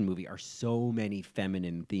action movie, are so many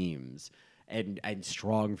feminine themes and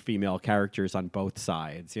strong female characters on both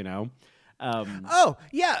sides, for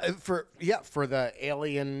the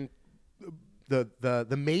alien, the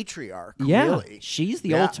matriarch. Yeah, really. She's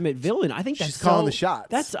the ultimate villain. I think she's calling the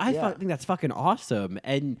shots. I think that's fucking awesome.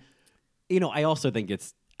 And I also think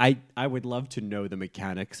it's I would love to know the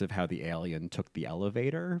mechanics of how the alien took the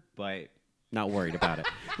elevator, but not worried about it.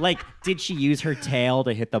 Like, did she use her tail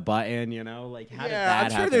to hit the button? Like, how did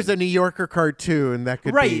that happen? I'm sure there's a New Yorker cartoon that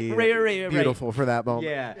could be beautiful for that moment.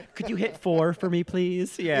 Yeah. Could you hit 4 for me,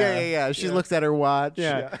 please? Yeah. She looks at her watch.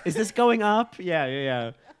 Yeah. Is this going up?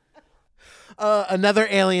 Yeah. Another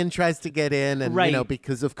alien tries to get in, and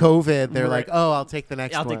because of COVID, they're like, "Oh, I'll take the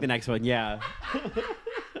next one." I'll take the next one. Yeah.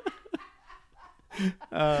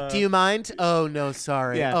 Do you mind? Oh, no,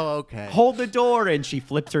 sorry. Yeah. Oh, okay. Hold the door, and she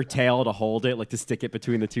flips her tail to hold it, like to stick it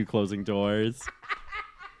between the two closing doors.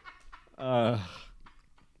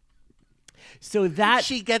 So that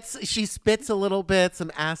she spits a little bit,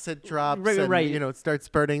 some acid drops, right. It starts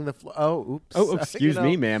spurting the floor. Oh, oops. Oh, excuse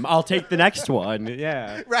me, ma'am. I'll take the next one.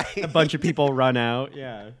 Yeah. Right. A bunch of people run out.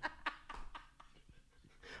 Yeah.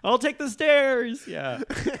 I'll take the stairs. Yeah.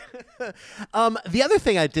 The other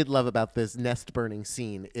thing I did love about this nest burning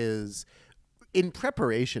scene is, in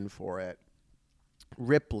preparation for it,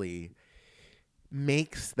 Ripley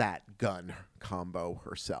makes that gun combo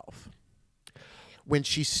herself. When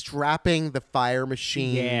she's strapping the fire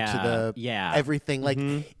machine to the everything, like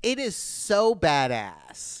it is so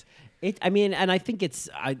badass. And I think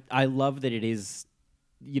I love that it is.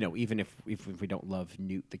 Even if we don't love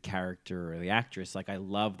Newt, the character or the actress, like I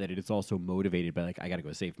love that it is also motivated by like, I got to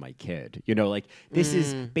go save my kid. Like this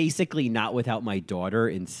is basically Not Without My Daughter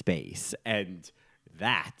in space. And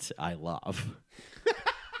that I love.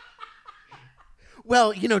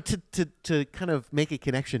 Well, to kind of make a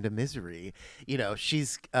connection to Misery,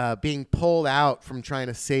 she's being pulled out from trying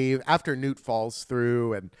to save after Newt falls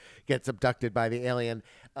through and gets abducted by the alien.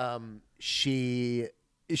 She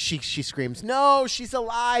screams, "No, she's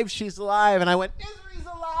alive! She's alive!" And I went, "Misery's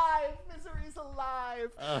alive! Misery's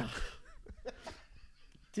alive!"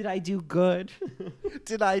 Did I do good?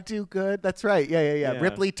 Did I do good? That's right. Yeah.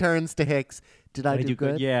 Ripley turns to Hicks. Did I do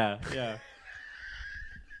good? Yeah.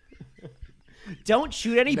 Don't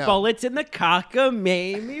shoot any No. bullets in the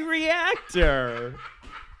cockamamie reactor.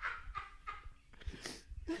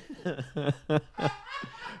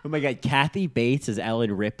 Oh my God, Kathy Bates as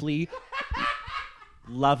Ellen Ripley.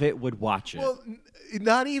 Love it, would watch it. Well,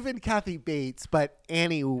 not even Kathy Bates, but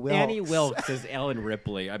Annie Wilkes. Annie Wilkes as Ellen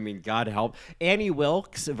Ripley. I mean, God help. Annie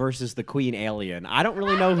Wilkes versus the Queen Alien. I don't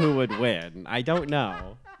really know who would win. I don't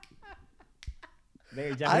know.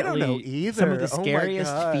 They're I don't know definitely some of the either. Oh my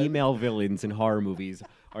scariest God. female villains in horror movies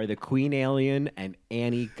are the Queen Alien and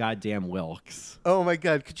Annie goddamn Wilkes. Oh my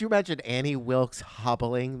God! Could you imagine Annie Wilkes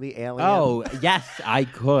hobbling the alien? Oh, yes, I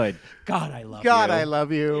could. God, I love God, you. I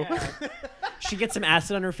love you. Yeah. She gets some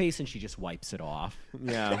acid on her face and she just wipes it off.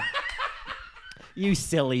 Yeah. You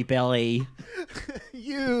silly Billy.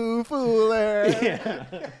 You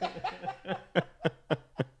fooler.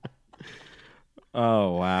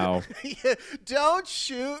 Oh, wow. Don't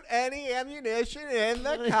shoot any ammunition in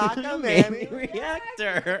the Mammy cockamamie.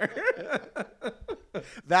 reactor.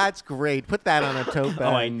 That's great. Put that on a tote bag.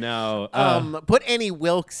 Oh, I know. Put Annie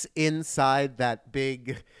Wilkes inside that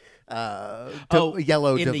big yellow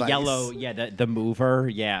in device. the yellow, yeah, the mover.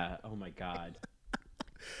 Yeah. Oh, my God.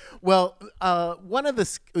 Well, one of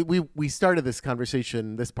the we started this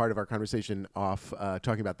conversation, this part of our conversation, off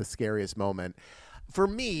talking about the scariest moment. For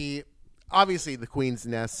me, obviously, the Queen's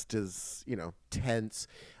Nest is tense.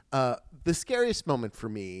 The scariest moment for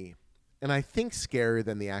me, and I think scarier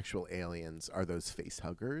than the actual aliens, are those face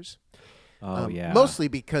huggers. Oh, yeah. Mostly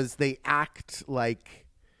because they act like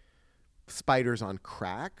spiders on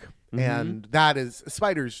crack, and that is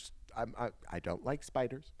spiders. I don't like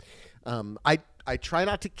spiders. I try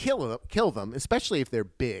not to kill them, especially if they're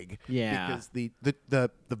big. Yeah. Because the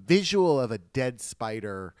visual of a dead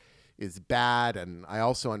spider is bad, and I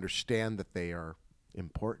also understand that they are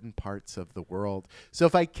important parts of the world. So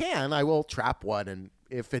if I can, I will trap one, and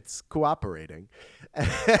if it's cooperating,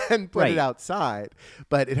 and put it Right. outside.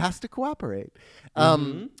 But it has to cooperate.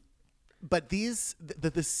 But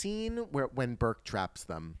the scene when Burke traps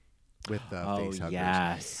them with the face huggers.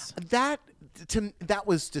 Yes. That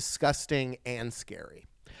was disgusting and scary.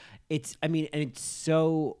 It's funny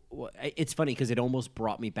because it almost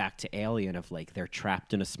brought me back to Alien of like they're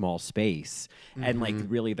trapped in a small space. And like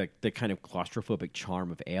really the kind of claustrophobic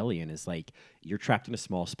charm of Alien is like you're trapped in a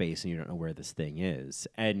small space and you don't know where this thing is.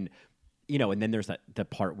 And and then there's the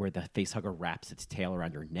part where the facehugger wraps its tail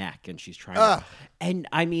around her neck and she's trying to, and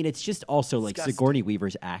I mean it's just also like Disgusting. Sigourney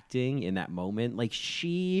Weaver's acting in that moment. Like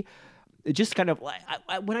she just kind of like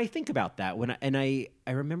when I think about that, I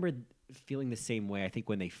remember feeling the same way. I think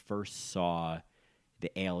when they first saw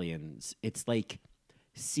the aliens, it's like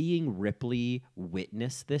seeing Ripley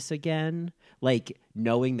witness this again, like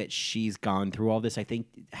knowing that she's gone through all this. I think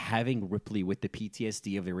having Ripley with the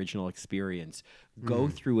PTSD of the original experience go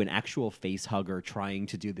through an actual face hugger trying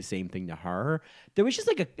to do the same thing to her, there was just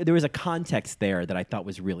like there was a context there that I thought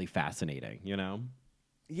was really fascinating,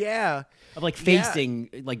 Yeah. of like facing,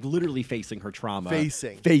 like literally facing her trauma,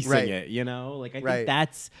 Facing, it. right. Like I Right.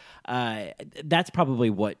 think that's probably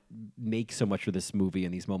what makes so much of this movie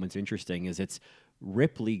and these moments interesting. Is it's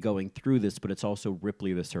Ripley going through this, but it's also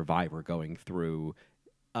Ripley the survivor going through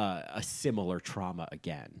a similar trauma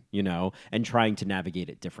again, and trying to navigate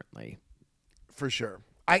it differently. For sure.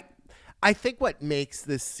 I think what makes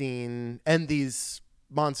this scene and these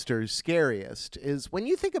monsters scariest is when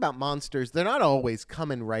you think about monsters, they're not always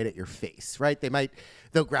coming right at your face, right?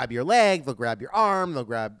 They'll grab your leg, they'll grab your arm, they'll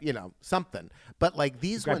grab, something. But like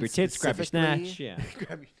these Grab ones your tits, grab your specifically- snatch, yeah.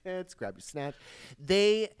 grab your tits, grab your snatch.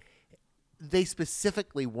 They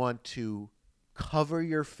specifically want to cover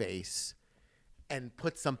your face and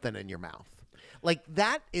put something in your mouth. Like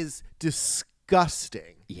that is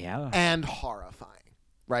disgusting Yeah. and horrifying,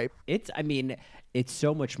 right? It's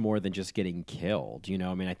so much more than just getting killed,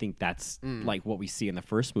 I think that's like what we see in the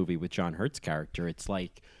first movie with John Hurt's character. It's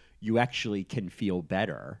like you actually can feel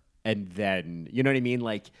better, and then you know what I mean.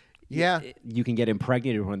 Like, Yeah. you can get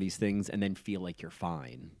impregnated with one of these things and then feel like you're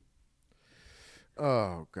fine.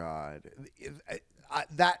 Oh God,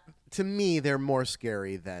 that to me they're more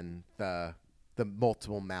scary than the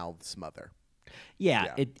multiple mouth smother.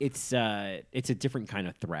 Yeah. It's a different kind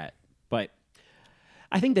of threat, but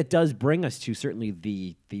I think that does bring us to certainly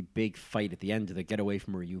the big fight at the end of the "Get Away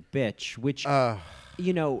from Her, You Bitch," which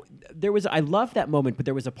there was. I love that moment, but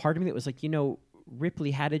there was a part of me that was like,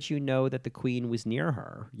 Ripley, how did you know that the Queen was near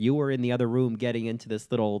her? You were in the other room getting into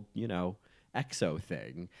this little, exo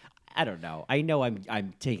thing. I don't know. I know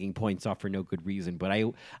I'm taking points off for no good reason, but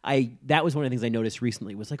I that was one of the things I noticed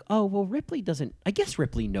recently was like, oh well, Ripley doesn't. I guess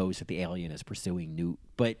Ripley knows that the alien is pursuing Newt,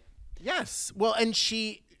 but Yes. Well, and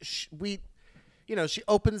she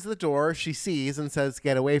opens the door, she sees and says,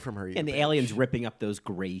 "Get away from her." And the alien's ripping up those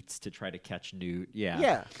grates to try to catch Newt.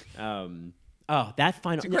 Yeah. Yeah. That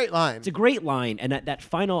final. It's a great line. It's a great line. And that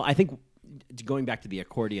final, I think, going back to the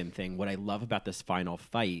accordion thing, what I love about this final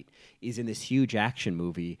fight is in this huge action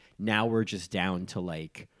movie, now we're just down to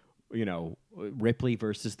like, Ripley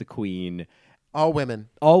versus the Queen. All women.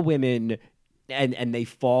 And they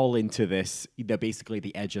fall into this, basically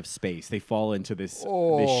the edge of space. They fall into this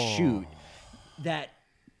chute that,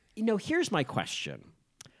 here's my question.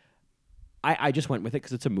 I just went with it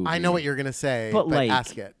because it's a movie. I know what you're going to say, but like,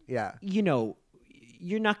 ask it. Yeah.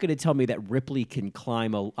 You're not going to tell me that Ripley can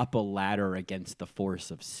climb up a ladder against the force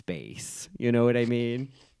of space. You know what I mean?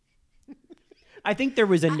 I think there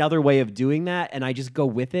was another way of doing that, and I just go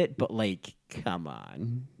with it, but like, come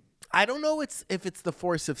on. I don't know if it's the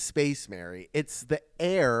force of space, Mary. It's the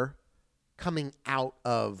air coming out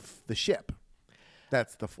of the ship.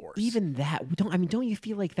 That's the force. Even that, don't you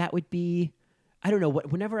feel like that would be, I don't know,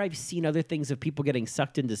 whenever I've seen other things of people getting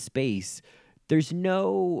sucked into space, there's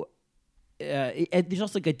no... there's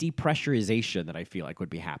also like a depressurization that I feel like would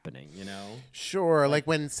be happening, Sure, like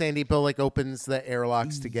when Sandy Bullock opens the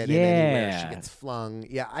airlocks to get in anywhere, she gets flung.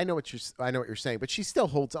 Yeah, I know what you're saying, but she still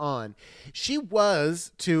holds on. She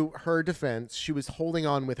was, to her defense, she was holding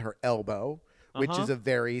on with her elbow, which is a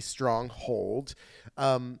very strong hold.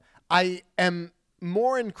 I am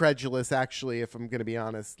more incredulous, actually, if I'm going to be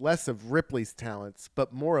honest, less of Ripley's talents,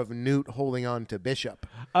 but more of Newt holding on to Bishop.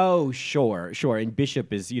 Oh, sure. And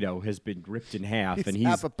Bishop is, has been ripped in half. He's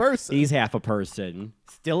half a person. He's half a person.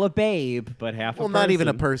 Still a babe, but half a person. Well, not even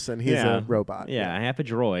a person. He's a robot. Yeah, half a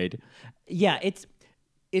droid. Yeah, it's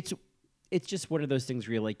just one of those things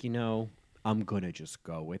where you're like, I'm going to just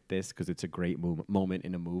go with this because it's a great moment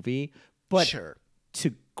in a movie. But sure.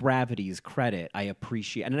 To Gravity's credit, I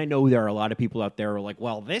appreciate, and I know there are a lot of people out there who are like,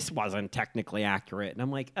 well, this wasn't technically accurate. And I'm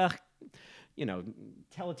like,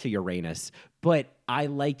 tell it to Uranus. But I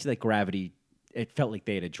liked that Gravity, it felt like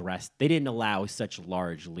they didn't allow such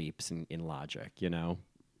large leaps in logic,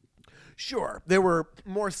 Sure. There were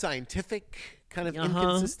more scientific kind of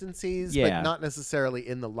inconsistencies, but not necessarily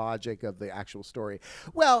in the logic of the actual story.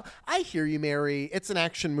 Well, I hear you, Mary. It's an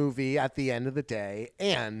action movie at the end of the day,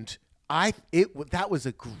 and that was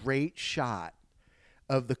a great shot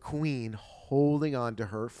of the Queen holding on to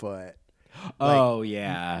her foot.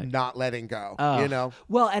 Not letting go,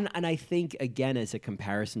 Well, and I think, again, as a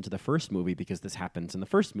comparison to the first movie, because this happens in the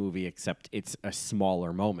first movie, except it's a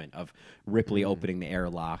smaller moment of Ripley opening the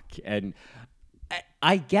airlock. And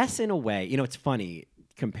I guess in a way, it's funny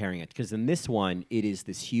comparing it, because in this one, it is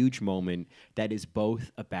this huge moment that is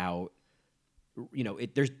both about,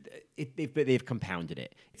 they've compounded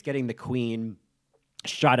it. It's getting the Queen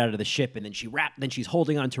shot out of the ship, and then then she's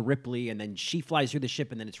holding on to Ripley, and then she flies through the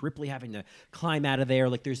ship, and then it's Ripley having to climb out of there.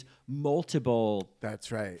 Like, there's multiple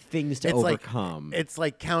things to overcome. It's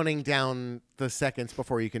like counting down the seconds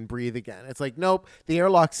before you can breathe again. It's like, nope, the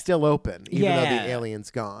airlock's still open, even though the alien's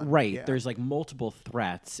gone. Right. Yeah. There's like multiple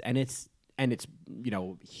threats, and it's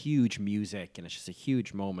huge music, and it's just a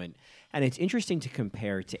huge moment. And it's interesting to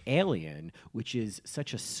compare to Alien, which is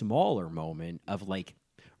such a smaller moment of like,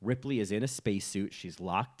 Ripley is in a spacesuit. She's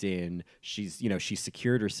locked in. She's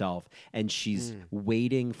secured herself, and she's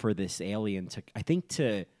waiting for this alien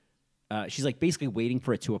she's like basically waiting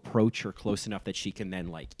for it to approach her close enough that she can then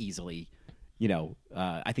like easily,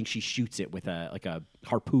 I think she shoots it with a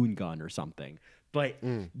harpoon gun or something. But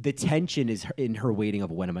the tension is in her waiting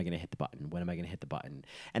of, when am I going to hit the button? When am I going to hit the button?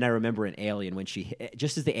 And I remember in Alien, when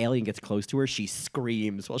just as the alien gets close to her, she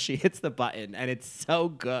screams while she hits the button, and it's so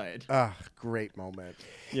good. Great moment.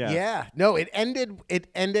 Yeah. No, it ended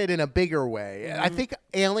in a bigger way. I think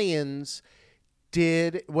Aliens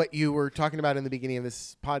did what you were talking about in the beginning of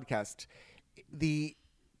this podcast. The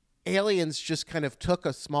Aliens just kind of took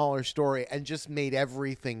a smaller story and just made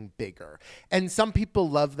everything bigger. And some people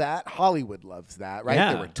love that. Hollywood loves that, right?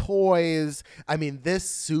 Yeah. There were toys. I mean, this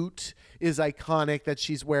suit is iconic that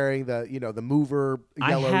she's wearing, the mover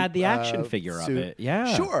yellow I had the action figure suit. of it.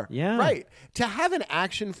 Yeah. Sure. Yeah. Right. To have an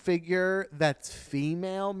action figure that's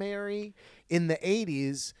female, Mary, in the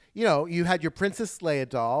 80s, you had your Princess Leia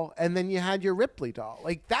doll, and then you had your Ripley doll.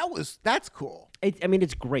 Like, that's cool.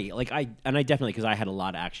 It's great. Like, I definitely, because I had a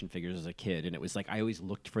lot of action figures as a kid, and it was like I always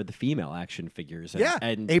looked for the female action figures.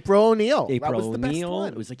 And April O'Neil. April that was the best O'Neil.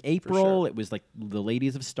 one, It was like April. sure. It was like the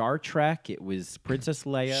ladies of Star Trek. It was Princess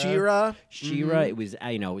Leia. Shira. It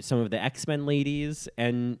was some of the X-Men ladies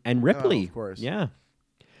and Ripley. Of course. Yeah.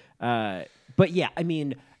 But yeah, I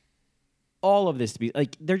mean, all of this to be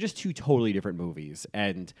like, they're just two totally different movies,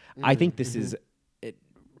 and I think this is.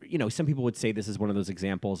 some people would say this is one of those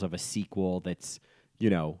examples of a sequel that's,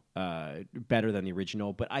 better than the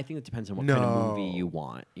original. But I think it depends on what kind of movie you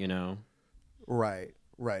want, Right.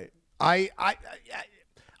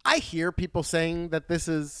 I hear people saying that this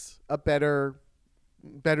is a better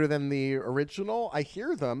than the original. I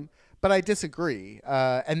hear them, but I disagree.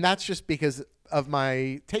 And that's just because of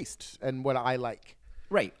my taste and what I like.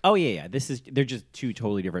 Right. Oh yeah. They're just two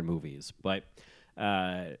totally different movies. But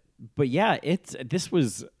yeah, this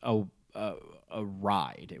was a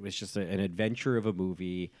ride. It was just an adventure of a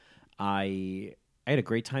movie. I had a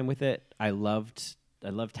great time with it. I loved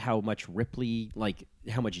how much Ripley, like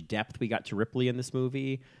how much depth we got to Ripley in this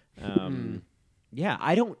movie. Yeah,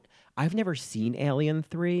 I've never seen Alien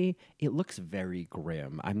 3. It looks very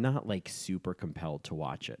grim. I'm not like super compelled to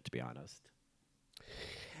watch it, to be honest.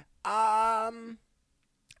 I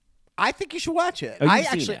think you should watch it. Oh,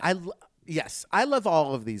 you've seen it. Yes, I love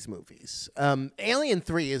all of these movies. Alien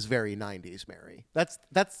 3 is very 90s, Mary.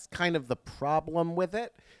 That's kind of the problem with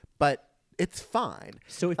it, but it's fine.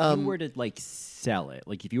 So if you were to like sell it,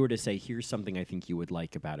 like if you were to say, here's something I think you would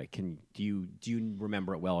like about it, do you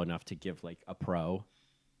remember it well enough to give like a pro?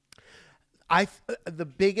 The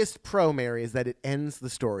biggest pro, Mary, is that it ends the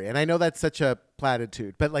story. And I know that's such a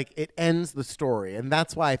platitude, but like it ends the story. And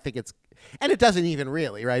that's why I think and it doesn't even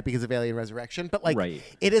really, right? Because of Alien Resurrection. But like right.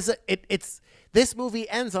 This movie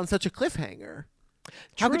ends on such a cliffhanger.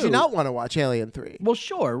 How could you not want to watch Alien 3? Well,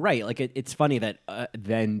 sure, right. Like it's funny that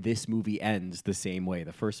then this movie ends the same way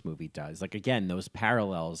the first movie does. Like again, those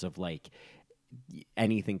parallels of like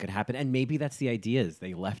anything could happen, and maybe that's the idea, is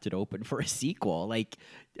they left it open for a sequel. Like,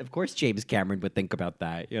 of course, James Cameron would think about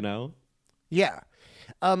that, Yeah.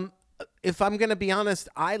 If I'm gonna be honest,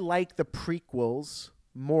 I like the prequels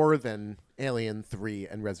more than Alien 3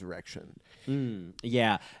 and Resurrection.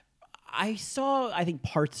 Yeah. I saw, I think,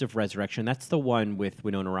 parts of Resurrection. That's the one with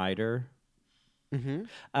Winona Ryder. Mm-hmm.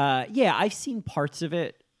 Yeah, I've seen parts of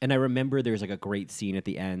it, and I remember there's like a great scene at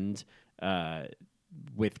the end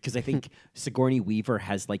because I think Sigourney Weaver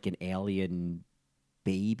has like an alien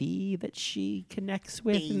baby that she connects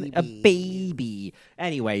with. A baby.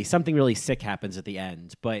 Anyway, something really sick happens at the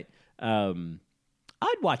end, but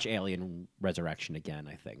I'd watch Alien Resurrection again,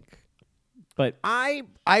 I think. But I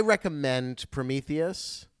recommend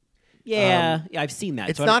Prometheus. Yeah, I've seen that.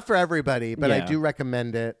 It's so not for everybody, but I Yeah. do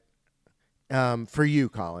recommend it for you,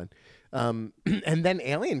 Colin. And then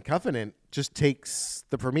Alien Covenant just takes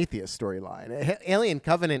the Prometheus storyline. Alien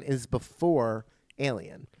Covenant is before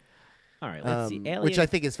Alien. All right, let's see. Alien, Which I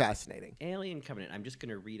think is fascinating. Alien Covenant. I'm just going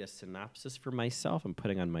to read a synopsis for myself. I'm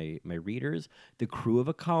putting on my readers. The crew of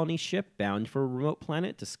a colony ship bound for a remote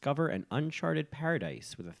planet discover an uncharted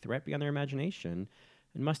paradise with a threat beyond their imagination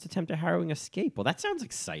and must attempt a harrowing escape. Well, that sounds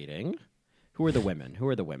exciting. Who are the women?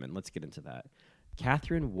 Let's get into that.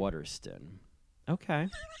 Catherine Waterston. Okay.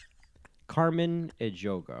 Carmen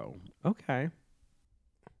Ejogo. Okay.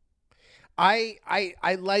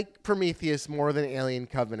 I like Prometheus more than Alien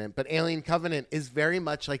Covenant, but Alien Covenant is very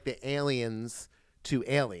much like the aliens to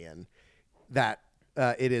Alien that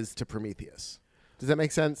it is to Prometheus. Does that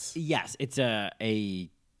make sense? Yes, it's a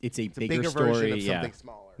bigger version story. of something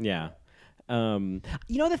smaller. Yeah.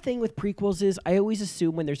 The thing with prequels is I always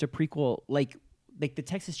assume when there's a prequel, like the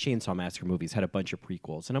Texas Chainsaw Massacre movies had a bunch of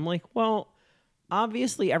prequels, and I'm like, well,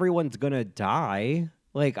 obviously everyone's gonna die.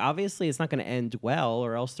 Like, obviously it's not gonna end well,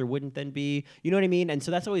 or else there wouldn't then be, you know what I mean? And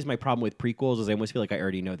so that's always my problem with prequels, is I almost feel like I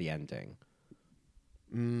already know the ending.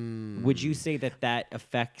 Would you say that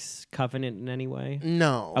affects Covenant in any way?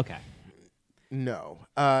 No. Okay. No.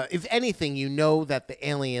 If anything, you know that the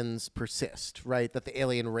aliens persist, right? That the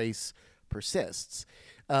alien race persists.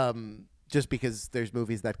 Just because there's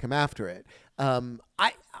movies that come after it.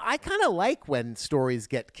 I kind of like when stories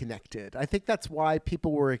get connected. I think that's why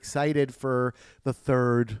people were excited for the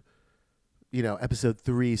third, episode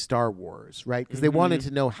 3 Star Wars, right? Because they wanted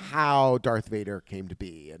to know how Darth Vader came to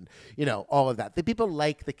be and, all of that. The people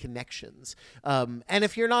like the connections. And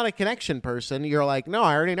if you're not a connection person, you're like, no,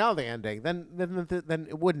 I already know the ending. Then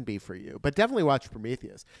it wouldn't be for you. But definitely watch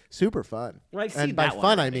Prometheus. Super fun. Well, I've seen and by that one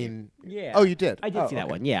fun, already. I mean... Yeah. Oh, you did? I did see that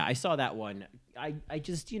okay. one. Yeah, I saw that one. I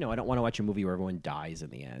just, I don't want to watch a movie where everyone dies in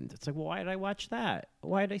the end. It's like, well, why did I watch that?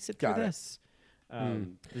 Why did I sit through Got it. this?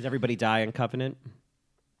 Does everybody die in Covenant?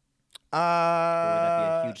 Or would Uh,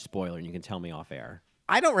 that be a huge spoiler and you can tell me off air?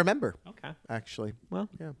 I don't remember, Okay. actually. Well,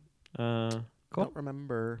 Yeah. cool. Don't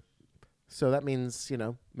remember. So that means,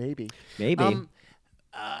 maybe. Maybe.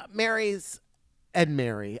 Mary's and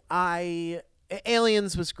Mary.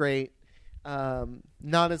 Aliens was great.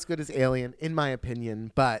 Not as good as Alien, in my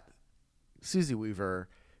opinion, but Susie Weaver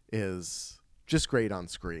is just great on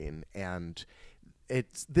screen. And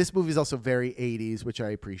this movie is also very 80s, which I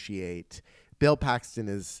appreciate. Bill Paxton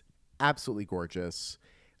is absolutely gorgeous.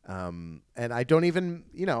 And I don't even,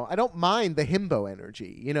 I don't mind the himbo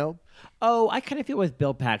energy, Oh, I kind of feel with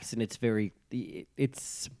Bill Paxton, it's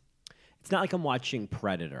not like I'm watching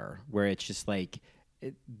Predator, where it's just like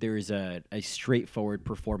there's a straightforward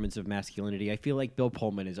performance of masculinity. I feel like Bill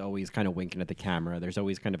Pullman is always kind of winking at the camera. There's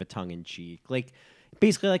always kind of a tongue in cheek, like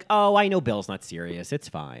basically like, oh, I know Bill's not serious. It's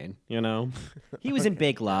fine, He was in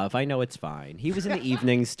Big Love. I know it's fine. He was in The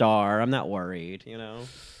Evening Star. I'm not worried,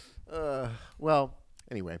 Well,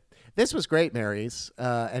 anyway, this was great, Mary's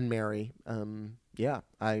and Mary. Yeah,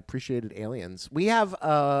 I appreciated Aliens. We have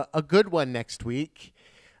a good one next week.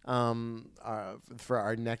 For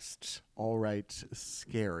our next All Right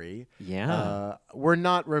Scary. Yeah. We're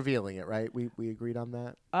not revealing it, right? We agreed on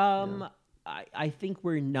that? I think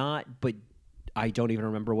we're not, but I don't even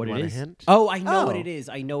remember what it Want a is. hint? Oh, I know what Oh. it is.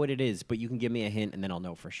 I know what it is, but you can give me a hint and then I'll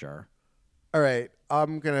know for sure. All right. I'll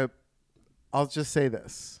just say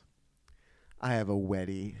this. I have a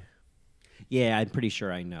Weddy. Yeah, I'm pretty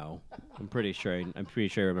sure I know. I'm pretty sure I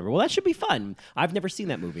remember. Well, that should be fun. I've never seen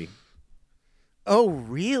that movie. Oh,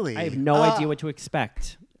 really? I have no idea what to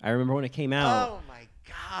expect. I remember when it came out. Oh my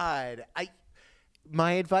God.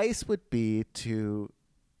 My advice would be to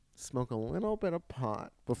smoke a little bit of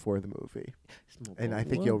pot before the movie. And I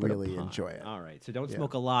think you'll really enjoy it. All right. So don't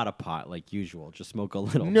smoke a lot of pot like usual. Just smoke a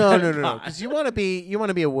little No, bit of no, pot. because you want to be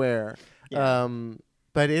aware. Yeah.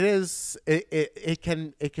 But it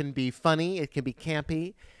can be funny. It can be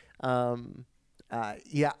campy. And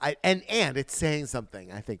it's saying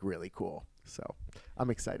something I think really cool. So I'm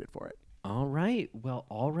excited for it. All right. Well,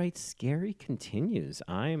 All Right Scary continues.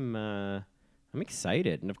 I'm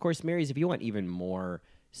excited. And of course, Marys, if you want even more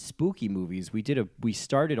spooky movies, we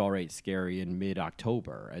started All Right Scary in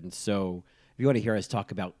mid-October. And so if you want to hear us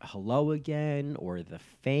talk about Hello Again or The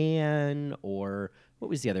Fan or what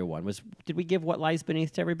was the other one? Did we give What Lies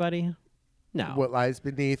Beneath to everybody? No. What Lies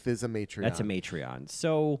Beneath is a Matreon. That's a Matreon.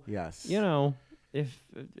 So, Yes.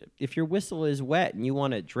 if your whistle is wet and you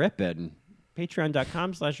want it dripping,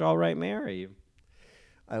 patreon.com/allrightmary.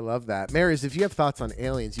 I love that. Marys, if you have thoughts on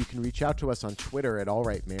aliens, you can reach out to us on Twitter at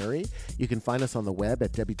AllRightMary. You can find us on the web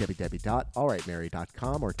at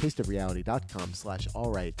www.allrightmary.com or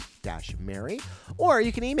tasteofreality.com/allright-mary. Or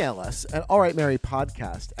you can email us at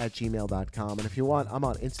allrightmarypodcast@gmail.com. And if you want, I'm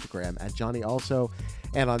on Instagram at JohnnyAlso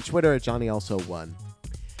and on Twitter at JohnnyAlso1.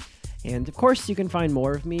 And of course, you can find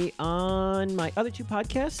more of me on my other two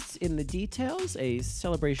podcasts, In the Details, a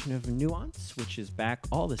celebration of nuance, which is back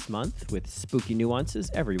all this month with spooky nuances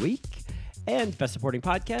every week, and Best Supporting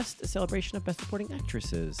Podcast, a celebration of Best Supporting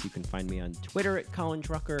Actresses. You can find me on Twitter at Colin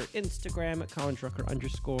Drucker, Instagram at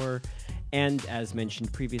ColinDrucker_. And as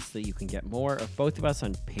mentioned previously, you can get more of both of us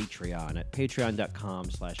on Patreon at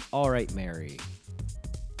patreon.com/allrightmary.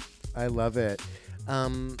 I love it.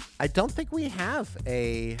 I don't think we have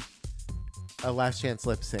a Last Chance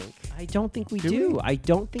Lip Sync. I don't think we Do do. we? I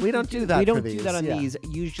don't think We don't do that We for don't do these, that on yeah. these.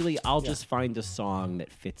 Usually, I'll just find a song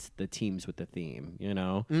that fits the teams with the theme.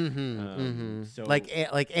 So Like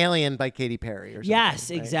Alien by Katy Perry or something.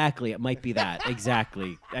 yes, right? exactly. It might be that.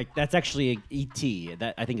 Exactly. That's actually E.T.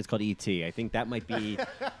 That I think it's called E.T. I think that might be.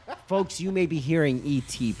 Folks, you may be hearing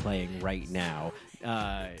E.T. playing right now.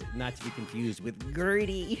 Not to be confused with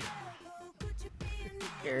Gertie.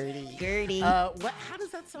 Gertie. What? How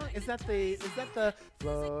does that song? Is that the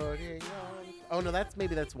floating on? Oh no, that's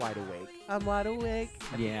Wide Awake. I'm wide awake.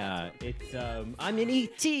 Yeah, it's I'm an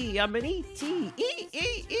E.T. I'm an E.T. E.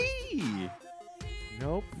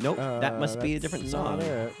 Nope. Nope, that must be a that's different not song.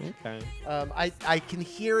 it. Okay. I can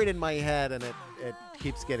hear it in my head, and it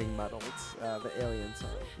keeps getting muddled. The Alien song.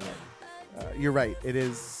 You're right. It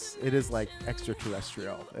is like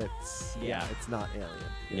extraterrestrial. It's not Alien.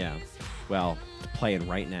 Yeah. Well, it's playing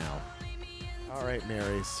right now. All right,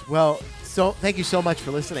 Marys. Well, so thank you so much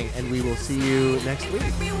for listening, and we will see you next week.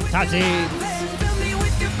 Tati. Fill me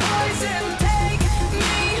with your poison.